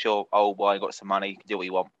 As long as you're old boy, got some money, you can do what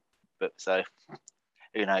you want. But so,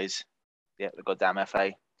 who knows? Yeah, the goddamn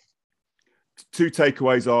FA. 2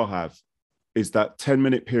 takeaways I have is that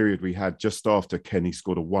 10-minute period we had just after Kenny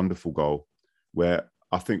scored a wonderful goal, where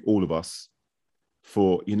I think all of us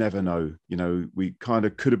thought, you never know. You know, we kind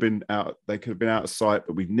of could have been out. They could have been out of sight,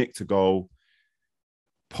 but we've nicked a goal.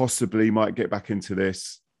 Possibly might get back into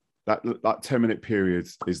this. That 10-minute period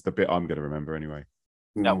is the bit I'm going to remember anyway.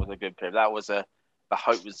 That was a good period. That was the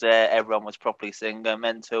hope was there. Everyone was properly singing,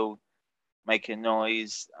 mental, making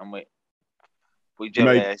noise, and we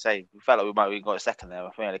felt like we might have got a second there. I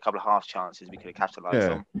think we had a couple of half chances we could have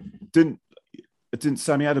capitalised on. Didn't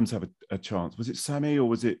Sammy Adams have a chance? Was it Sammy or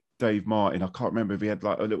was it Dave Martin? I can't remember if he had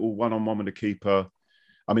like a little one-on-one with the keeper.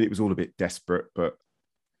 I mean, it was all a bit desperate, but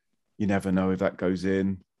you never know if that goes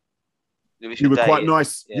in. You were quite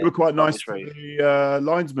nice. Yeah, you were quite nice to the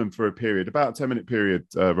linesman for a period, about a 10-minute period,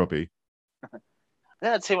 Robbie. They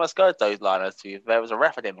had too much go at those liners. There was a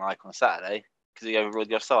ref I didn't like on Saturday because he overruled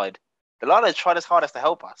the offside. The liners tried his hardest to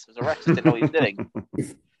help us. The ref just didn't know what he was doing.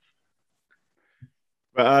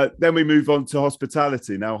 But then we move on to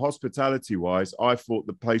hospitality. Now, hospitality-wise, I thought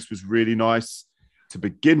the place was really nice to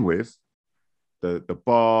begin with. The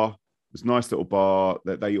bar was a nice little bar.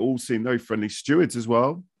 That they all seemed very friendly. Stewards as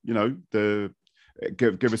well. You know,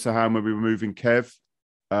 give us a hand when we were moving Kev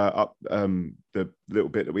up. The little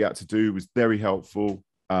bit that we had to do was very helpful.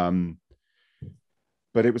 But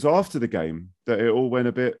it was after the game that it all went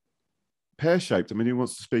a bit pear-shaped. I mean, who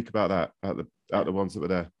wants to speak about that? At the ones that were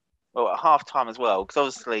there. Well, at half time as well, because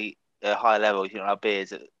obviously at high level, you know, our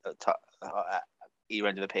beers at either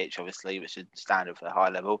end of the pitch, obviously, which is standard for a high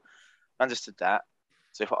level. I understood that.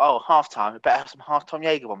 So, half time, we better have some half time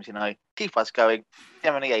Jaeger bombs, you know, keep us going.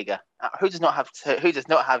 Give me a Jaeger. Who does not have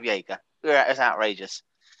Jaeger? It's outrageous.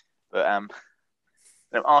 But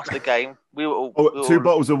after the game, we were all 2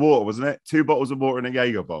 bottles of water, wasn't it? 2 bottles of water and a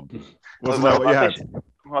Jaeger bomb. Wasn't that what you had?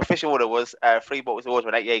 My official order was 3 bottles of water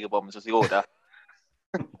and 8 Jaeger bombs was the order.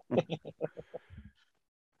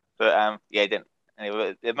 But yeah, didn't.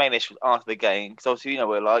 Anyway, the main issue was after the game, because obviously, you know,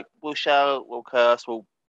 we're like, we'll shout, we'll curse, we'll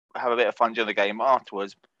have a bit of fun during the game. But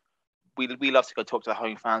afterwards, we love to go talk to the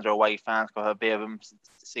home fans or away fans, go have a beer with them,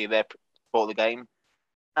 to see their support of the game.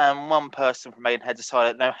 And one person from Maidenhead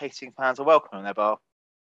decided no Hastings fans are welcome in their bar.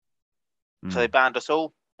 So they banned us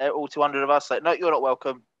all 200 of us. Like, no, you're not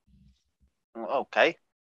welcome. Okay.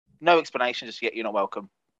 No explanation, just yet you're not welcome.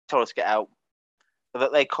 Told us to get out. So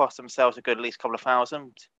that they cost themselves a good at least couple of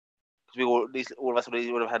thousand. Because all of us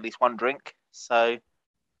would have had at least one drink. So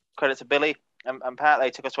credit to Billy and Pat. They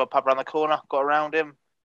took us to a pub around the corner, got around him,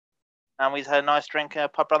 and we just had a nice drink at a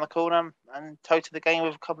pub around the corner and toted the game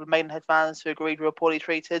with a couple of Maidenhead fans who agreed we were poorly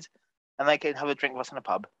treated, and they could have a drink with us in a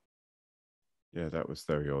pub. Yeah, that was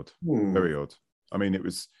very odd. Very odd. I mean, it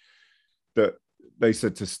was that they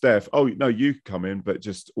said to Steph, "Oh no, you can come in, but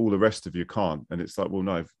just all the rest of you can't." And it's like, well,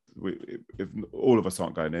 no, if all of us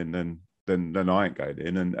aren't going in, then I ain't going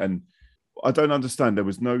in. And I don't understand. There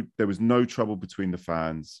was no trouble between the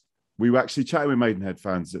fans. We were actually chatting with Maidenhead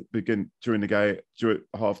fans during the game, during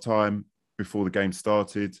half time, before the game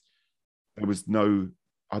started. There was no.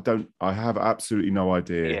 I have absolutely no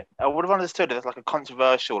idea. Yeah, I would have understood if it's like a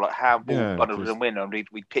controversial, like handball, Bundles and win, and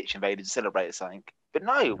we'd pitch invaded to celebrate something. But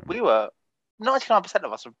no, we were 99%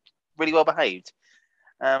 of us were really well behaved.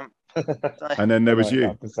 And then there was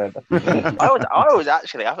you. I was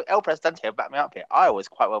actually. I think El Presidente backed me up here. I was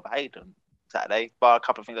quite well behaved on Saturday, bar a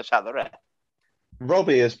couple of things I shouted at the ref.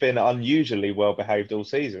 Robbie has been unusually well behaved all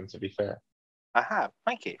season, to be fair. I have.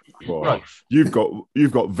 Thank you. Well, you've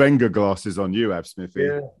got Wenger glasses on you, Ab Smithy.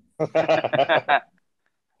 Yeah.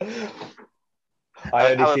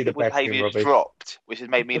 I only see the best in Robbie. Dropped, which has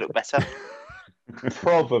made me look better.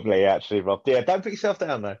 Probably, actually, Rob. Yeah, don't put yourself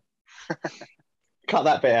down, though. Cut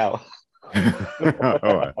that bit out.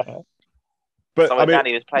 All right. But so when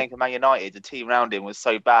Danny was playing for Man United, the team around him was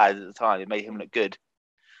so bad at the time, it made him look good.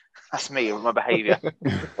 That's me, my behaviour.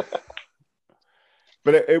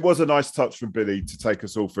 But it was a nice touch from Billy to take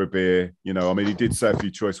us all for a beer. You know, I mean, he did say a few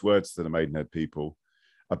choice words to the Maidenhead people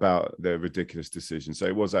about their ridiculous decision. So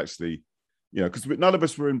it was actually, you know, because none of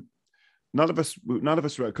us were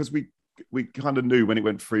because we kind of knew when it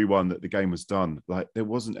went 3-1 that the game was done. Like there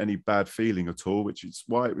wasn't any bad feeling at all, which is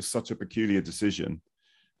why it was such a peculiar decision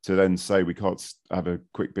to then say we can't have a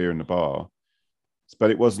quick beer in the bar.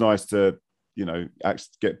 But it was nice to,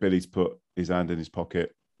 get Billy to put his hand in his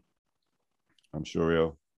pocket. I'm sure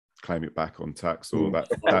he'll claim it back on tax or that.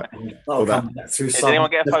 I'll come back through Did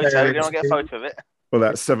anyone get a photo? Did anyone get a photo of it? Well,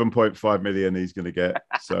 that's 7.5 million he's going to get.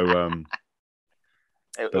 So,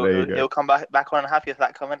 He'll come back on happy with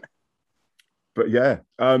that comment. But yeah,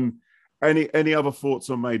 any other thoughts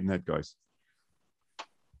on Maidenhead, guys?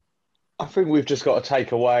 I think we've just got to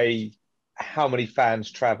take away how many fans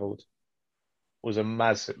travelled was a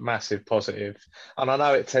massive positive. And I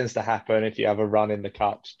know it tends to happen if you have a run in the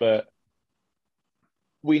Cups, but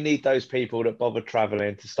we need those people that bother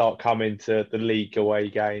travelling to start coming to the league away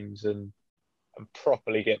games and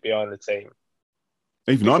properly get behind the team.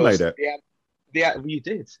 Even I made it. You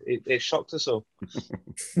did. It shocked us all.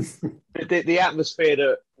 the atmosphere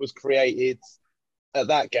that was created at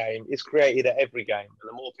that game is created at every game. And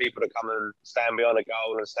the more people that come and stand behind a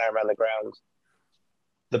goal and stand around the ground,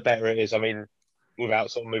 the better it is. I mean,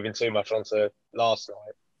 without sort of moving too much onto last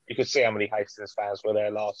night, you could see how many Hastings fans were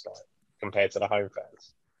there last night compared to the home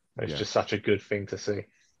fans. It's just such a good thing to see.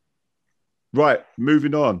 Right,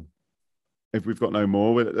 moving on. If we've got no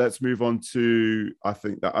more, let's move on to, I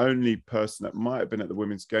think the only person that might have been at the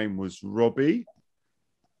women's game was Robbie.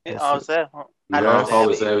 Yeah, I was there. I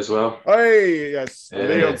was there as well. Hey, yes. Yeah.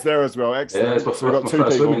 Leon's there as well. Excellent. Yeah, it's my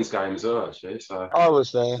first women's game as well, actually. So I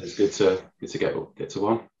was there. It's good to get to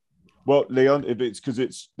one. Well, Leon, if it's because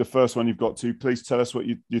it's the first one you've got to, please tell us what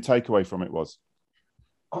your takeaway from it was.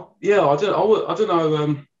 Yeah, I don't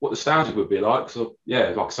know what the standard would be like. So yeah,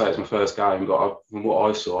 like I say, it's my first game, but from what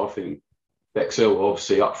I saw, I think Bexhill were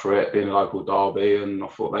obviously up for it, being a local derby, and I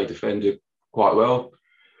thought they defended quite well.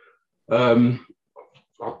 I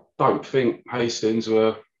don't think Hastings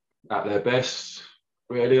were at their best,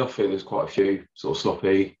 really. I think there's quite a few sort of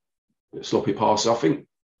sloppy passes.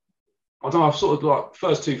 I don't know, I've sort of like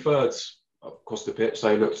first 2/3 across the pitch,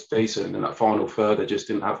 they looked decent, and that final third, they just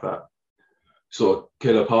didn't have that sort of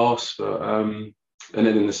killer pass. But and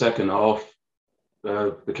then in the second half,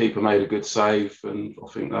 the keeper made a good save, and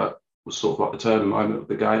I think that was sort of like the turning moment of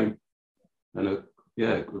the game, and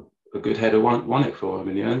a good header won it for him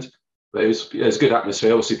in the end. But it was good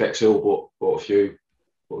atmosphere. Obviously, Bexhill brought a few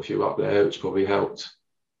up there, which probably helped.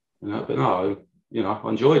 But no, I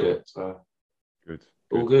enjoyed it. So good.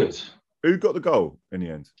 All good. Who got the goal in the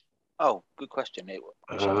end? Oh, good question. It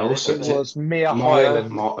was Mia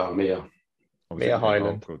Highland. Mia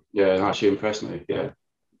Highland. Yeah, no, she impressed me. Yeah,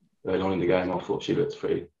 early on in the game, I thought she looked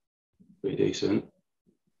pretty decent.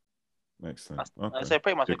 Excellent. Okay. So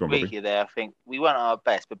pretty much agree with you there. I think we weren't at our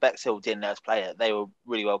best, but Bexhill didn't let us play it. They were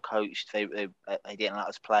really well coached. They didn't let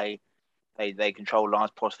us play. They controlled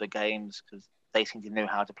large parts of the games because they seemed to know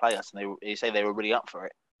how to play us, and they were really up for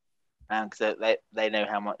it. And because they know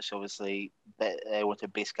how much, obviously, they want to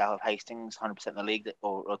be scale of Hastings, 100% in the league,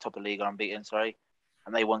 or top of the league, unbeaten, sorry.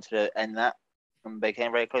 And they wanted to end that, and they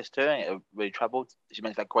came very close to doing it. It really troubled. She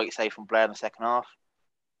mentioned that great save from Blair in the second half.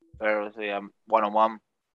 Where it was one-on-one.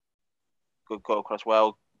 Good goal across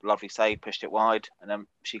well, lovely save, pushed it wide, and then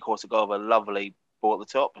she caught a goal with a lovely ball at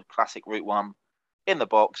the top, a classic Route 1 in the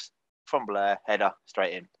box from Blair, header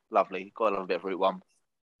straight in. Lovely, got a little bit of Route 1.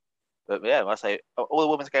 But yeah, I say all the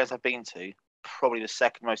women's games I've been to, probably the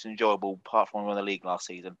second most enjoyable, apart from when we won the league last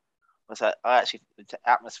season. I actually, the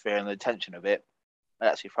atmosphere and the tension of it, I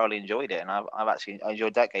actually thoroughly enjoyed it, and I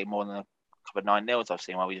enjoyed that game more than a couple of 9-0s I've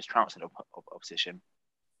seen while we just trounced the opposition.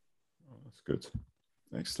 Oh, that's good.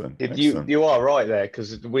 Excellent. You are right there,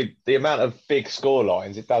 because with the amount of big score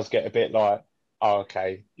lines, it does get a bit like, oh,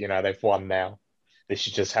 okay, they've won now. This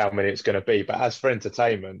is just how many it's going to be. But as for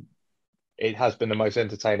entertainment, it has been the most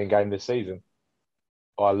entertaining game this season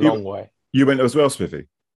by a long way. You went as well, Spiffy?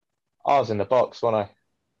 I was in the box, wasn't I?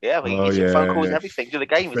 Yeah, we get phone calls and everything. Do the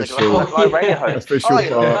game. It's like a live radio host.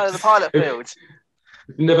 The pilot fields.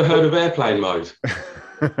 Never heard of airplane mode?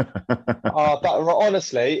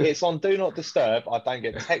 Honestly, it's on Do Not Disturb. I don't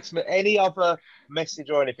get text. Any other message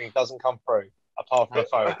or anything doesn't come through apart from the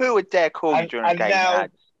phone. Who would dare call you during a game?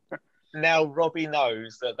 Now Robbie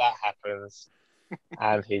knows that happens,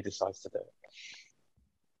 and he decides to do it.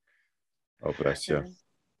 Oh, bless you.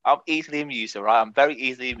 I'm easily amused, all right? I'm very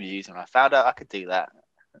easily amused, and I found out I could do that.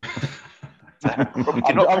 I'm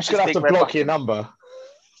just going to have to block your number.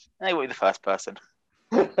 They were the first person.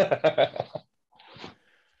 Good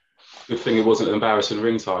thing it wasn't an embarrassing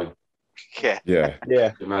ringtone. Yeah.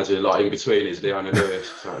 Imagine, like, in between is Leona Lewis,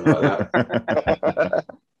 something like that.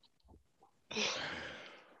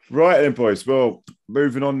 Right then, boys. Well,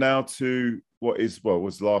 moving on now to what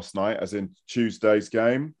was last night, as in Tuesday's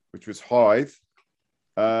game, which was Hythe.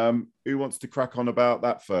 Who wants to crack on about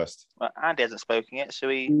that first? Well, Andy hasn't spoken yet, so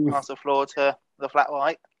we pass the floor to the flat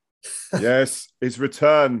white. Yes, his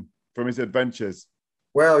return from his adventures.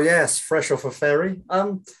 Well, yes, fresh off a ferry.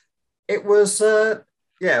 It was, I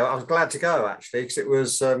was glad to go actually, because it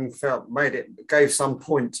was gave some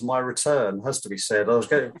point to my return. Has to be said. I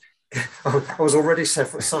was already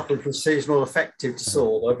suffering from seasonal affective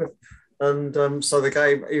disorder, and so the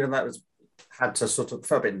game, even that had to sort of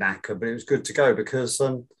felt a bit knackered, but it was good to go because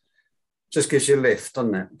just gives you a lift,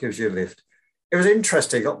 doesn't it? Gives you a lift. It was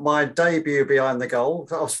interesting. Got my debut behind the goal.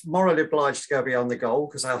 I was morally obliged to go behind the goal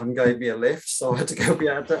because Adam gave me a lift, so I had to go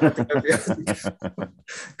behind.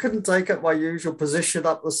 Couldn't take up my usual position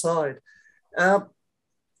up the side.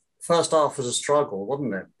 First half was a struggle,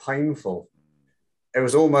 wasn't it? Painful. It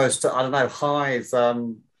was almost, I don't know, Hythe.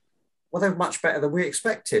 They were much better than we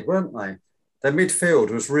expected, weren't they? Their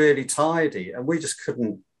midfield was really tidy, and we just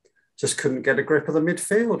couldn't get a grip of the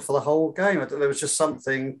midfield for the whole game. There was just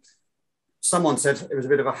something. Someone said it was a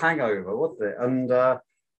bit of a hangover, wasn't it?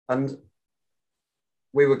 And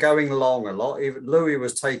we were going long a lot. Even Louis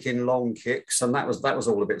was taking long kicks, and that was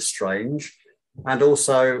all a bit strange. And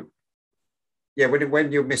also,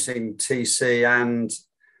 when you're missing TC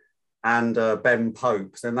and Ben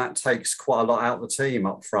Pope, then that takes quite a lot out of the team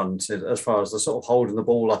up front as far as the sort of holding the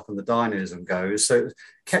ball up and the dynamism goes. So it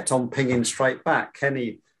kept on pinging straight back.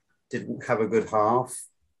 Kenny didn't have a good half.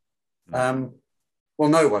 Well,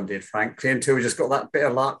 no one did, frankly, until we just got that bit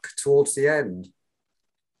of luck towards the end.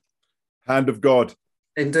 Hand of God.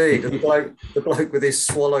 Indeed. And the bloke with his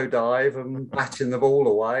swallow dive and batting the ball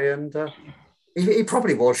away. And he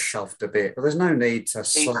probably was shoved a bit, but there's no need to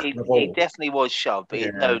slap the ball. He definitely was shoved, but he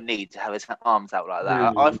had no need to have his arms out like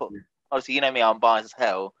that. I thought, obviously, you know me, I'm biased as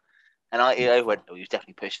hell. And I went, he was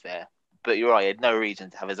definitely pushed there. But you're right, he had no reason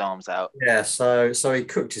to have his arms out. Yeah, so he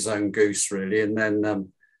cooked his own goose, really. And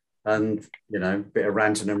then... a bit of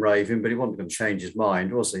ranting and raving, but he wasn't going to change his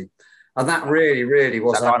mind, was he? And that really, really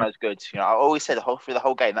was. That line was good. I always said through the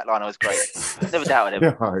whole game that line was great. Never doubted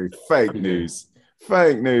him. No, fake news,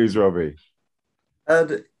 Robbie.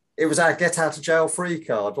 And it was our get out of jail free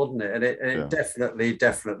card, wasn't it? And it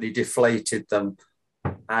definitely deflated them.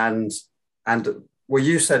 And well,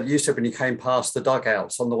 you said when you came past the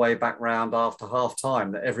dugouts on the way back round after half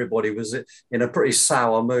time that everybody was in a pretty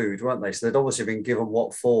sour mood, weren't they? So they'd obviously been given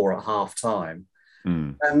what for at half time.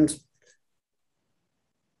 And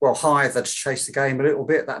well, Hythe had to chase the game a little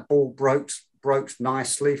bit. That ball broke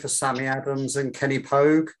nicely for Sammy Adams and Kenny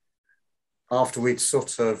Pogue after we'd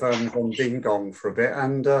sort of gone ding dong for a bit.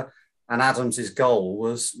 And Adams's goal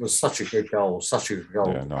was such a good goal.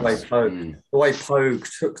 Yeah, nice. The way Pogue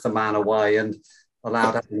took the man away and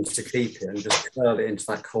allowed Adams to keep it and just curl it into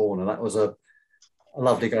that corner. That was a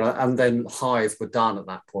lovely goal. And then Hythe were done at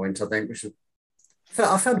that point, I think, which was,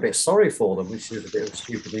 I felt a bit sorry for them, which is a bit of a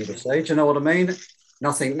stupid thing to say. Do you know what I mean?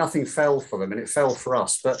 Nothing fell for them, and it fell for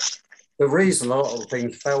us. But the reason a lot of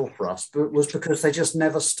things fell for us was because they just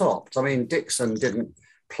never stopped. I mean, Dixon didn't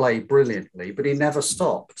play brilliantly, but he never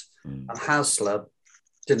stopped. And Hasler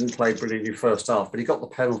didn't play brilliantly first half, but he got the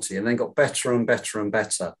penalty and then got better and better and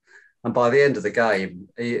better. And by the end of the game,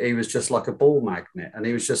 he was just like a ball magnet. And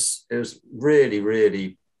it was really,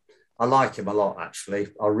 really, I like him a lot, actually.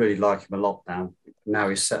 I really like him a lot now. Now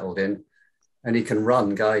he's settled in and he can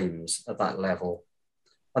run games at that level.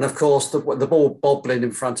 And of course, the ball bobbling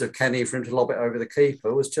in front of Kenny for him to lob it over the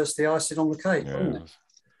keeper was just the icing on the cake, wasn't it?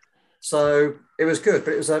 So it was good,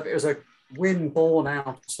 but it was a win born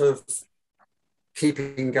out of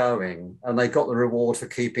keeping going. And they got the reward for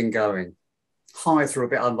keeping going. Hythe were a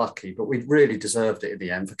bit unlucky, but we really deserved it in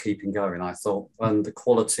the end for keeping going, I thought. And the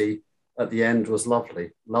quality at the end was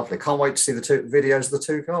lovely. Can't wait to see the two videos of the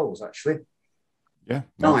two goals, actually. Yeah,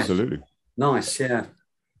 nice. Absolutely. Nice, yeah.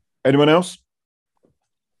 Anyone else?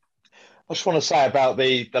 I just want to say about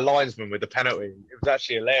the linesman with the penalty. It was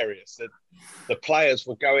actually hilarious that the players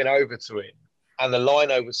were going over to him and the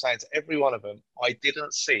lino was saying to every one of them, I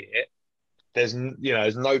didn't see it. There's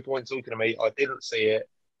no point talking to me. I didn't see it.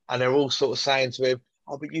 And they're all sort of saying to him,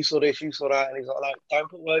 oh, but you saw this, you saw that. And he's like, don't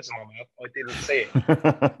put words in my mouth. I didn't see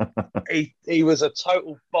it. he was a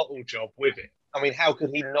total bottle job with it. I mean, how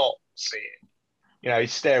could he not see it?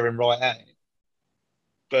 He's staring right at it.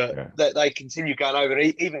 But they continue going over.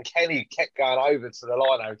 And even Kenny kept going over to the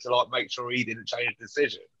lino to make sure he didn't change the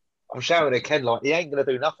decision. I'm shouting at Ken he ain't going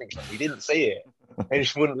to do nothing. He didn't see it. He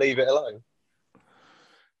just wouldn't leave it alone.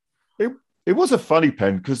 It was a funny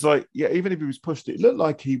pen because, even if he was pushed, it looked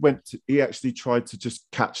like he actually tried to just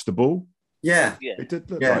catch the ball. Yeah. It did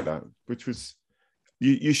look like that, which was,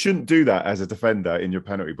 you shouldn't do that as a defender in your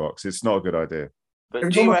penalty box. It's not a good idea. But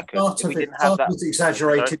do you reckon if we didn't have that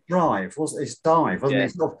exaggerated drive, wasn't it? His dive, wasn't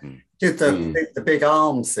it? Did the big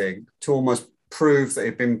arm thing to almost prove that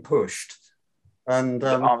he'd been pushed, and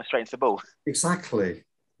arm straight into the ball. Exactly.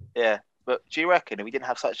 Yeah, but do you reckon if we didn't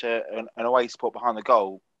have such an away support behind the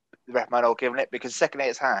goal, the ref might not have given it? Because the second it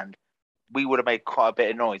hit his hand, we would have made quite a bit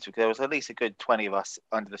of noise because there was at least a good 20 of us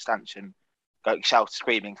under the stanchion, going shouting,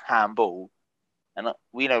 screaming handball. And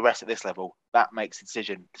we know rest at this level, that makes the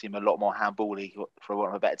decision seem a lot more handball-y, for want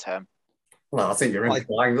of a better term. Well, I think you're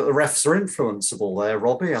implying that the refs are influenceable there,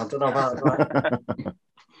 Robbie. I don't know about that.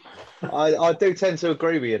 I do tend to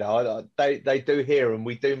agree with you. They do hear and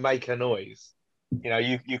we do make a noise. You know,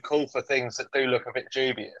 you call for things that do look a bit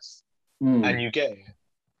dubious, and you get it.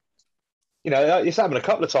 You know, it's happened a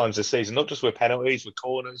couple of times this season, not just with penalties, with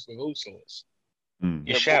corners, with all sorts.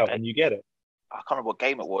 You shout and you get it. I can't remember what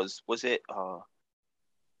game it was. Was it?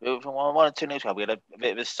 It was 1 or 2 nil. We had a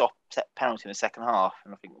bit of a soft penalty in the second half,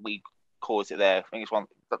 and I think we caused it there. I think it's one.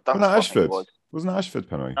 Wasn't that Ashford? Wasn't that Ashford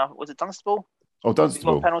penalty? No, was it Dunstable? Oh,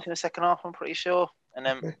 Dunstable. One penalty in the second half, I'm pretty sure. And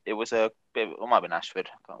then it was a bit. It might have been Ashford.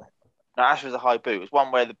 No, Ashford was a high boot. It was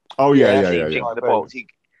one where the. The box. It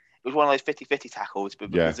was one of those 50-50 tackles, but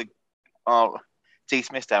because D.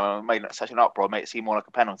 Smith down made such an uproar, made it seem more like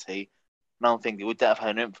a penalty. And I don't think it would have had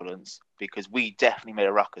an influence because we definitely made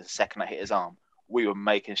a ruckus the second that hit his arm. We were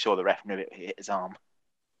making sure the ref knew it hit his arm.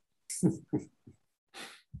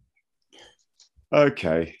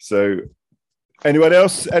 Okay, so anyone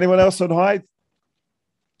else on Hyde?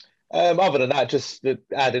 Other than that, just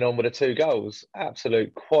adding on with the 2 goals,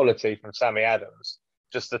 absolute quality from Sammy Adams.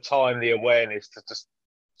 Just the time, the awareness to just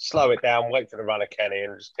slow it down, wait for the run of Kenny,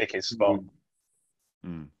 and just pick his spot.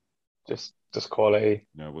 Just quality.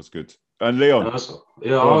 Yeah, it was good. And Leon, I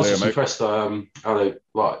was just impressed how they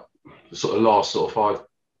sort of last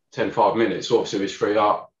 5 minutes. Obviously, it was 3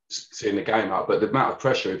 up, seeing the game out, but the amount of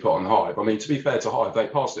pressure he put on Hive. I mean, to be fair to Hive, they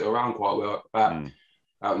passed it around quite well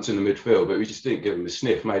out into the midfield, but we just didn't give them a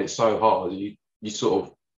sniff. Made it so hard. You sort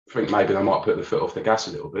of think maybe they might put the foot off the gas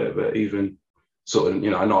a little bit, but even sort of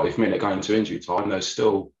 90th minute going to injury time, there's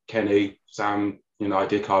still Kenny, Sam,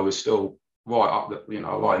 Dicko was still right up,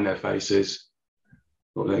 right in their faces.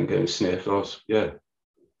 Not letting get a sniff. Sort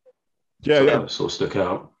of stuck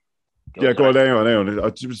out. Yeah, go on, hang on.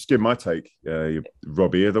 I'll just give my take,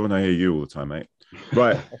 Robbie. I don't want to hear you all the time, mate.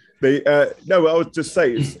 Right. No, I would just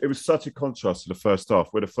say it was such a contrast to the first half.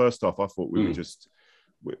 Where the first half, I thought we were just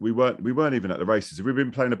we weren't even at the races. If we'd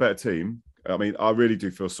been playing a better team, I mean, I really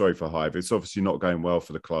do feel sorry for Hive. It's obviously not going well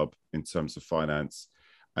for the club in terms of finance,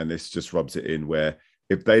 and this just rubs it in. Where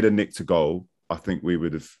if they'd have nicked a goal, I think we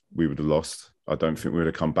would have lost. I don't think we would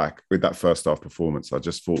have come back with that first half performance. I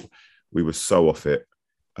just thought we were so off it.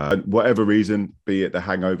 Whatever reason, be it the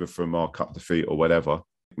hangover from our cup defeat or whatever,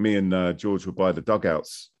 me and George were by the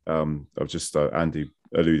dugouts. Andy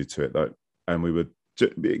alluded to it, though, and we were.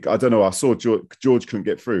 I don't know. I saw George couldn't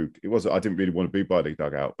get through. I didn't really want to be by the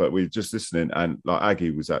dugout, but we were just listening, and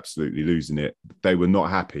Aggie was absolutely losing it. They were not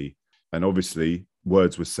happy, and obviously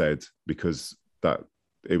words were said because that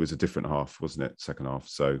it was a different half, wasn't it? Second half,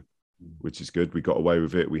 so which is good. We got away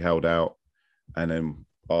with it. We held out, and then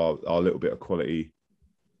our little bit of quality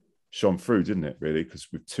shone through, didn't it? Really, because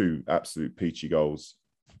with 2 absolute peachy goals.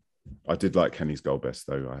 I did like Kenny's goal best,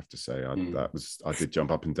 though. I have to say, I did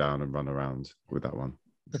jump up and down and run around with that one.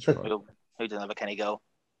 Who doesn't have a Kenny goal?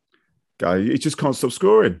 Guy, he just can't stop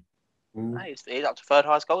scoring. He's up to 3rd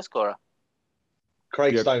highest goal scorer.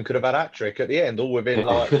 Craig Stone could have had a hat-trick at the end, all within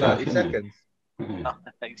 30 seconds.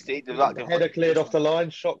 Header cleared off the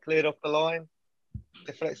line, shot cleared off the line,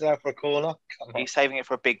 deflected out for a corner. He's saving it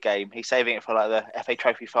for a big game. He's saving it for the FA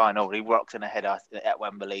Trophy final. He rocked in a header at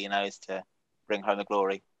Wembley, to bring home the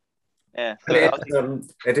glory. Yeah,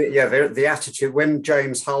 the attitude when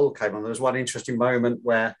James Hull came on, there was one interesting moment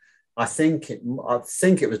where I think it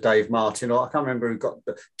was Dave Martin, or I can't remember who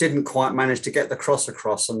didn't quite manage to get the cross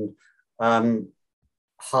across, and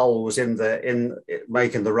Hull was in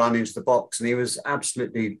making the run into the box, and he was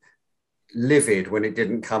absolutely livid when it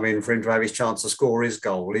didn't come in for him to have his chance to score his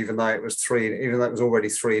goal, even though it was already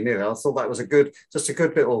 3-0. I thought that was a good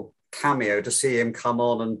little cameo to see him come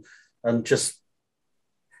on and just.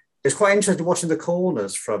 It's quite interesting watching the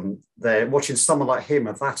corners from there, watching someone like him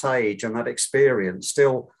of that age and that experience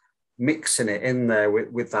still mixing it in there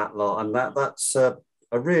with that lot, and that's a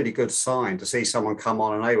really good sign to see someone come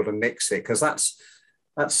on and able to mix it, because that's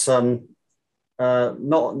not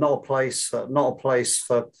a place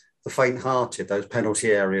for the faint-hearted. Those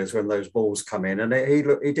penalty areas when those balls come in, and he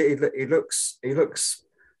looks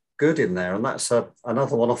good in there, and that's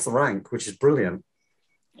another one off the rank, which is brilliant.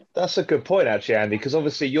 That's a good point, actually, Andy, because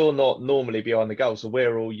obviously you're not normally behind the goal, so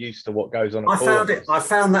we're all used to what goes on. I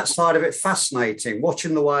found that side of it fascinating.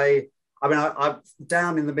 Watching the way, I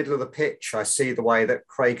down in the middle of the pitch, I see the way that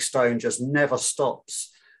Craig Stone just never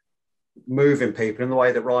stops moving people in the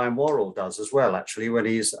way that Ryan Worrell does as well. Actually, when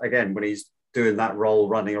he's doing that role,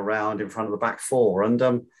 running around in front of the back four,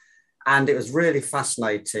 and it was really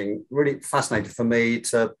fascinating for me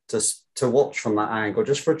to watch from that angle,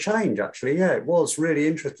 just for a change. Actually, yeah, it was really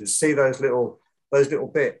interesting to see those little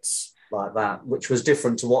bits like that, which was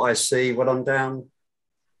different to what I see when I'm down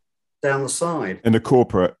the side in the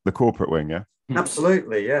corporate wing. Yeah,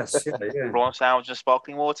 absolutely, yes, yeah. Prawn sandwich and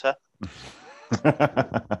sparkling water.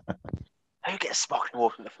 Who gets sparkling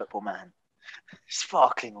water in the football, man?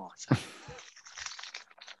 Sparkling water.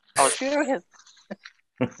 I was furious.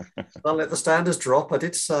 I'll let the standards drop. I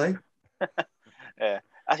did say. Yeah.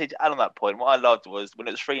 Actually, to add on that point, what I loved was when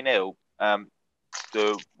it was 3-0,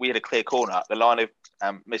 we had a clear corner. The line of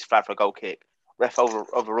missed flag for a goal kick. Ref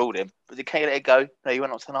overruled him. But he can't let it go. No, he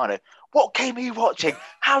went on to Nino. What game are you watching?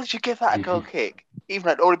 How did you give that a goal kick? Even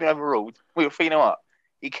though it had already been overruled. We were 3-0 up.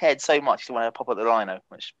 He cared so much he wanted to pop up the lino,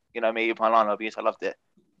 which, me, with my lino abuse, I loved it.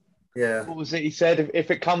 Yeah. What was it? He said,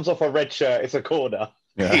 if it comes off a red shirt, it's a corner.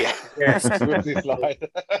 Yeah. Yes. Was his line.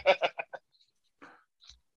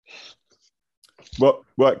 Well,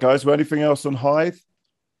 right, guys. Well, anything else on Hythe?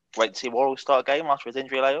 Wait to see Worrell start a game after his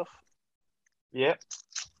injury layoff. Yeah.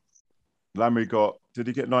 Lamry did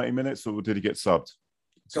he get 90 minutes or did he get subbed?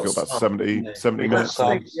 He got about subbed, 70 minutes.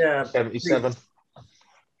 Yeah, 77.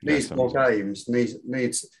 Needs more games.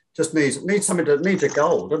 Needs something to needs a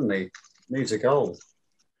goal, doesn't he? Needs a goal.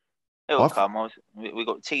 It'll come. We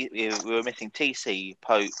were missing TC,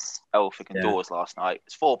 Pope, Elphick, and Dawes last night.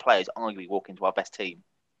 It's 4 players arguably walking to our best team.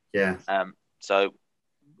 Yeah. So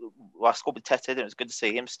our squad was tested, and it was good to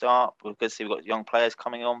see him start. It was good to see we've got young players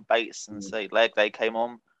coming on. Bates and Leg, they came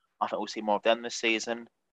on. I think we'll see more of them this season.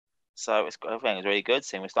 So I think it's really good.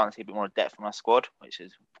 We're starting to see a bit more depth in our squad, which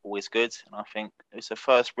is always good. And I think it's the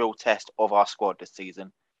first real test of our squad this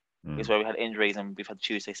season. Because where we had injuries and we've had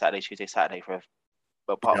Tuesday, Saturday for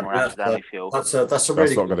apart from Amsterdam, feel that's a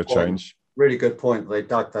really not going to change. Really good point. They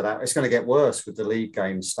dug that out. It's going to get worse with the league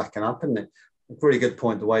games stacking up, isn't it? A pretty good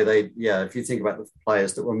point. The way if you think about the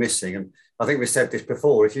players that were missing, and I think we said this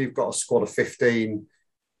before, if you've got a squad of 15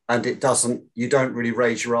 and you don't really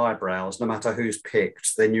raise your eyebrows, no matter who's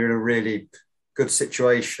picked, then you're in a really good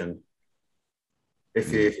situation.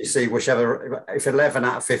 If you see if 11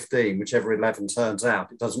 out of 15, whichever 11 turns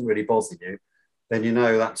out, it doesn't really bother you, then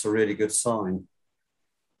that's a really good sign.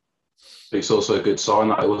 It's also a good sign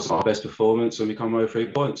that it wasn't our best performance and we come away with 3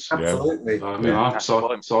 points. Absolutely.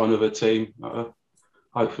 Sign of a team.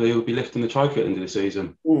 Hopefully, we'll be lifting the trophy at the end of the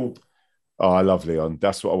season. Ooh. Oh, I love Leon.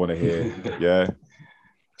 That's what I want to hear. Yeah.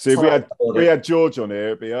 See, if we had George on here,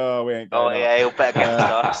 it'd be, we ain't going yeah, he'll better get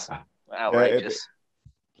us. Outrageous.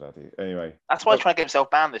 Bloody. Anyway. That's why he's trying to get himself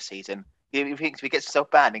banned this season. He thinks if he gets himself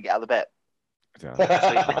banned and get out of the bet. Yeah,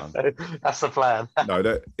 that's the plan.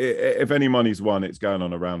 No, if any money's won, it's going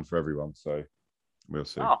on around for everyone. So we'll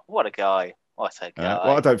see. Oh, what a guy! What a guy!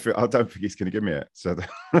 Well, I don't think he's going to give me it. So,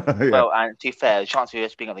 yeah. Well, and to be fair, the chance of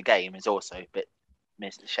us being on the game is also a bit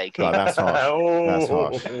shaky. No, that's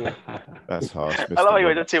harsh. That's harsh. I love how you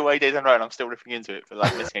went 2 away days in a row, and I'm still ripping into it for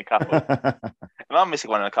missing a couple. And I'm missing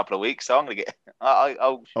one in a couple of weeks, so I'm going to get.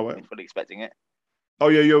 I'll be fully expecting it. Oh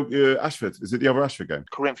yeah, you're Ashford. Is it the other Ashford game?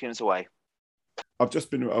 Corinthians away. I've just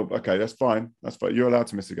been. Oh, okay, that's fine. That's fine. You're allowed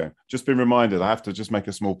to miss a game. Just been reminded. I have to just make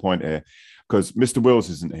a small point here because Mr. Wills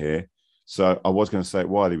isn't here. So I was going to say it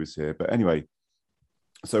while he was here, but anyway.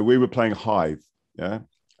 So we were playing Hythe, yeah,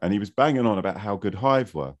 and he was banging on about how good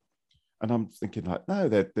Hythe were, and I'm thinking no,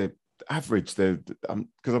 they're average.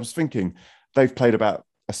 Because I was thinking they've played about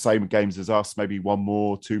the same games as us, maybe 1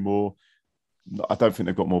 more, 2 more. I don't think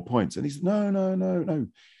they've got more points. And he said, no.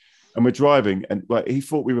 And we're driving, and he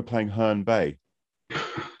thought we were playing Herne Bay.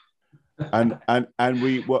 and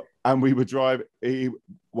we were driving.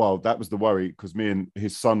 That was the worry because me and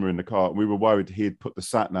his son were in the car. And we were worried he had put the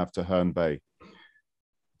sat nav to Herne Bay,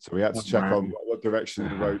 so we had to check on what direction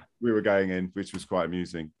of the road we were going in, which was quite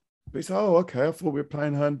amusing. But he said, "Oh, okay, I thought we were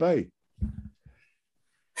playing Herne Bay."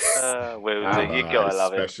 You gotta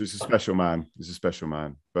love it. He's a special man.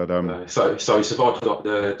 But so he survived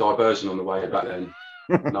the diversion on the way back then.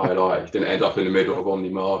 No, he didn't end up in the middle of Omni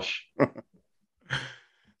Marsh.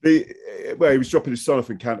 He was dropping his son off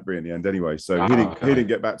in Canterbury in the end anyway, so he didn't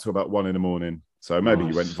get back till about 1 a.m. So maybe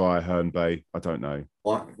he went via Herne Bay. I don't know.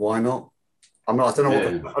 Why not? I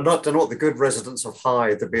don't know what the good residents of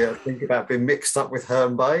Hythe think about being mixed up with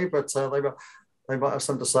Herne Bay, but they might have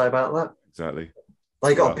something to say about that. Exactly.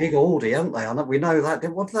 They got a big Aldi, haven't they? I know, we know that.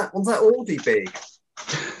 Wasn't that Aldi big?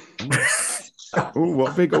 Oh,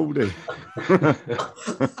 what big Aldi.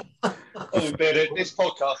 Oh, this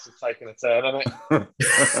podcast has taken a turn, hasn't it?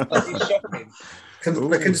 It's shocking.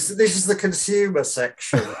 This is the consumer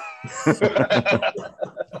section.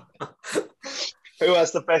 Who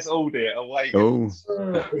has the best Aldi at away?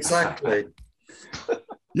 Exactly.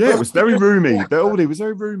 Yeah, it was very roomy. The Aldi was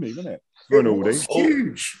very roomy, wasn't it? For an Aldi. Was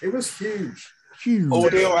huge. It was huge.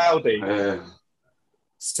 Aldi or Aldi?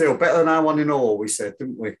 Still better than our one in Orr, we said,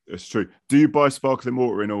 didn't we? It's true. Do you buy sparkling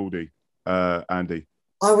water in Aldi, Andy?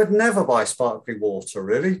 I would never buy sparkling water,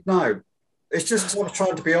 really. No. It's just sort of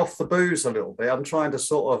trying to be off the booze a little bit. I'm trying to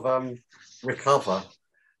sort of recover.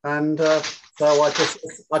 And so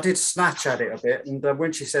I did snatch at it a bit. And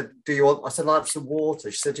when she said, do you want, I said, I have some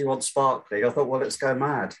water. She said, do you want sparkling? I thought, well, let's go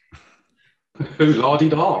mad.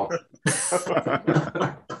 La-di-da.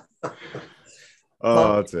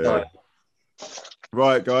 Oh, dear.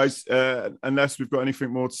 Right, guys. Unless we've got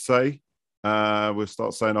anything more to say, we'll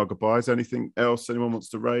start saying our goodbyes. Anything else anyone wants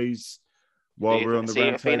to raise while we're on the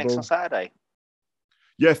round table? Phoenix on Saturday.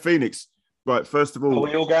 Yeah, Phoenix. Right, first of all... Are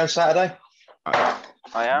we all going Saturday? I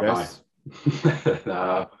am. Yes.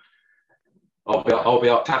 No. I'll be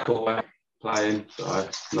up tackle playing. So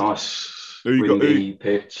nice windy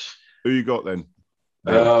pitch. Who you got then?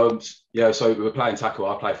 Yeah, so we're playing tackle.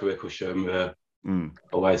 I play for Wicklesham.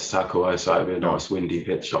 Away to tackle, so it'll be a nice windy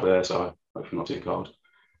pitch up there. So hopefully not too cold.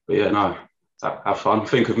 But yeah, no. Have fun.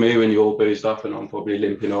 Think of me when you're all boozed up and I'm probably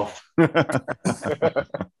limping off.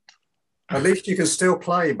 At least you can still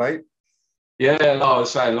play, mate. Yeah, no, I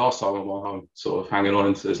was saying last time I'm sort of hanging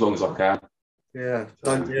on as long as I can. Yeah,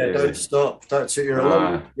 don't stop.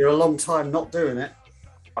 You're a long time not doing it.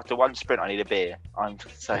 After one sprint, I need a beer. I'm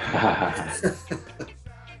saying.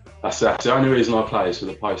 That's the only reason I play is for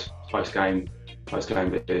the post game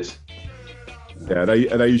beers. Yeah, are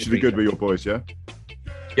they usually good with your boys? Yeah.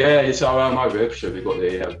 Yeah, so I'm over Wicklesham. We've got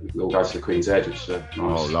we'll go to the Queen's Edge, which is nice.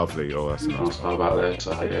 Oh, lovely. Oh, that's nice. Nice about there.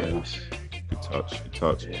 So yeah, nice. Good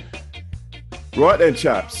touch. Yeah. Right then,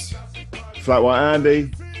 chaps. Flat White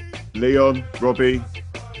Andy, Leon, Robbie,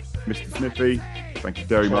 Mr. Smithy, thank you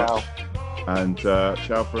very much. And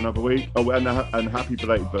ciao for another week. Oh, and happy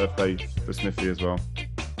belated birthday for Smithy as well.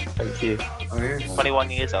 Thank you. Oh, yeah.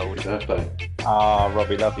 21 years old. Birthday.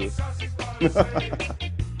 Robbie, love you.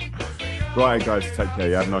 Right, guys, take care.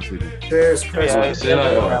 You have a nice evening. Cheers, Chris. Yeah, see you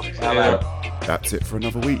later. That's it for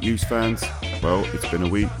another week, Hughes fans. Well, it's been a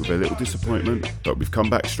week with a little disappointment, but we've come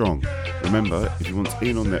back strong. Remember, if you want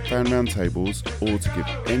in on that fan roundtables or to give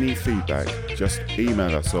any feedback, just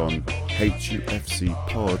email us on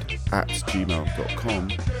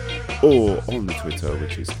hufcpod@gmail.com or on the Twitter,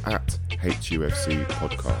 which is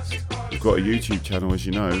 @hufcpodcast. We've got a YouTube channel, as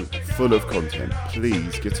you know, full of content.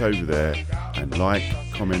 Please get over there and like,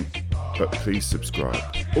 comment, but please subscribe.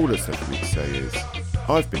 All that's left for me to say is,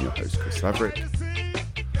 I've been your host, Chris Laverick.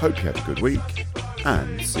 Hope you have a good week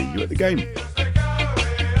and see you at the game.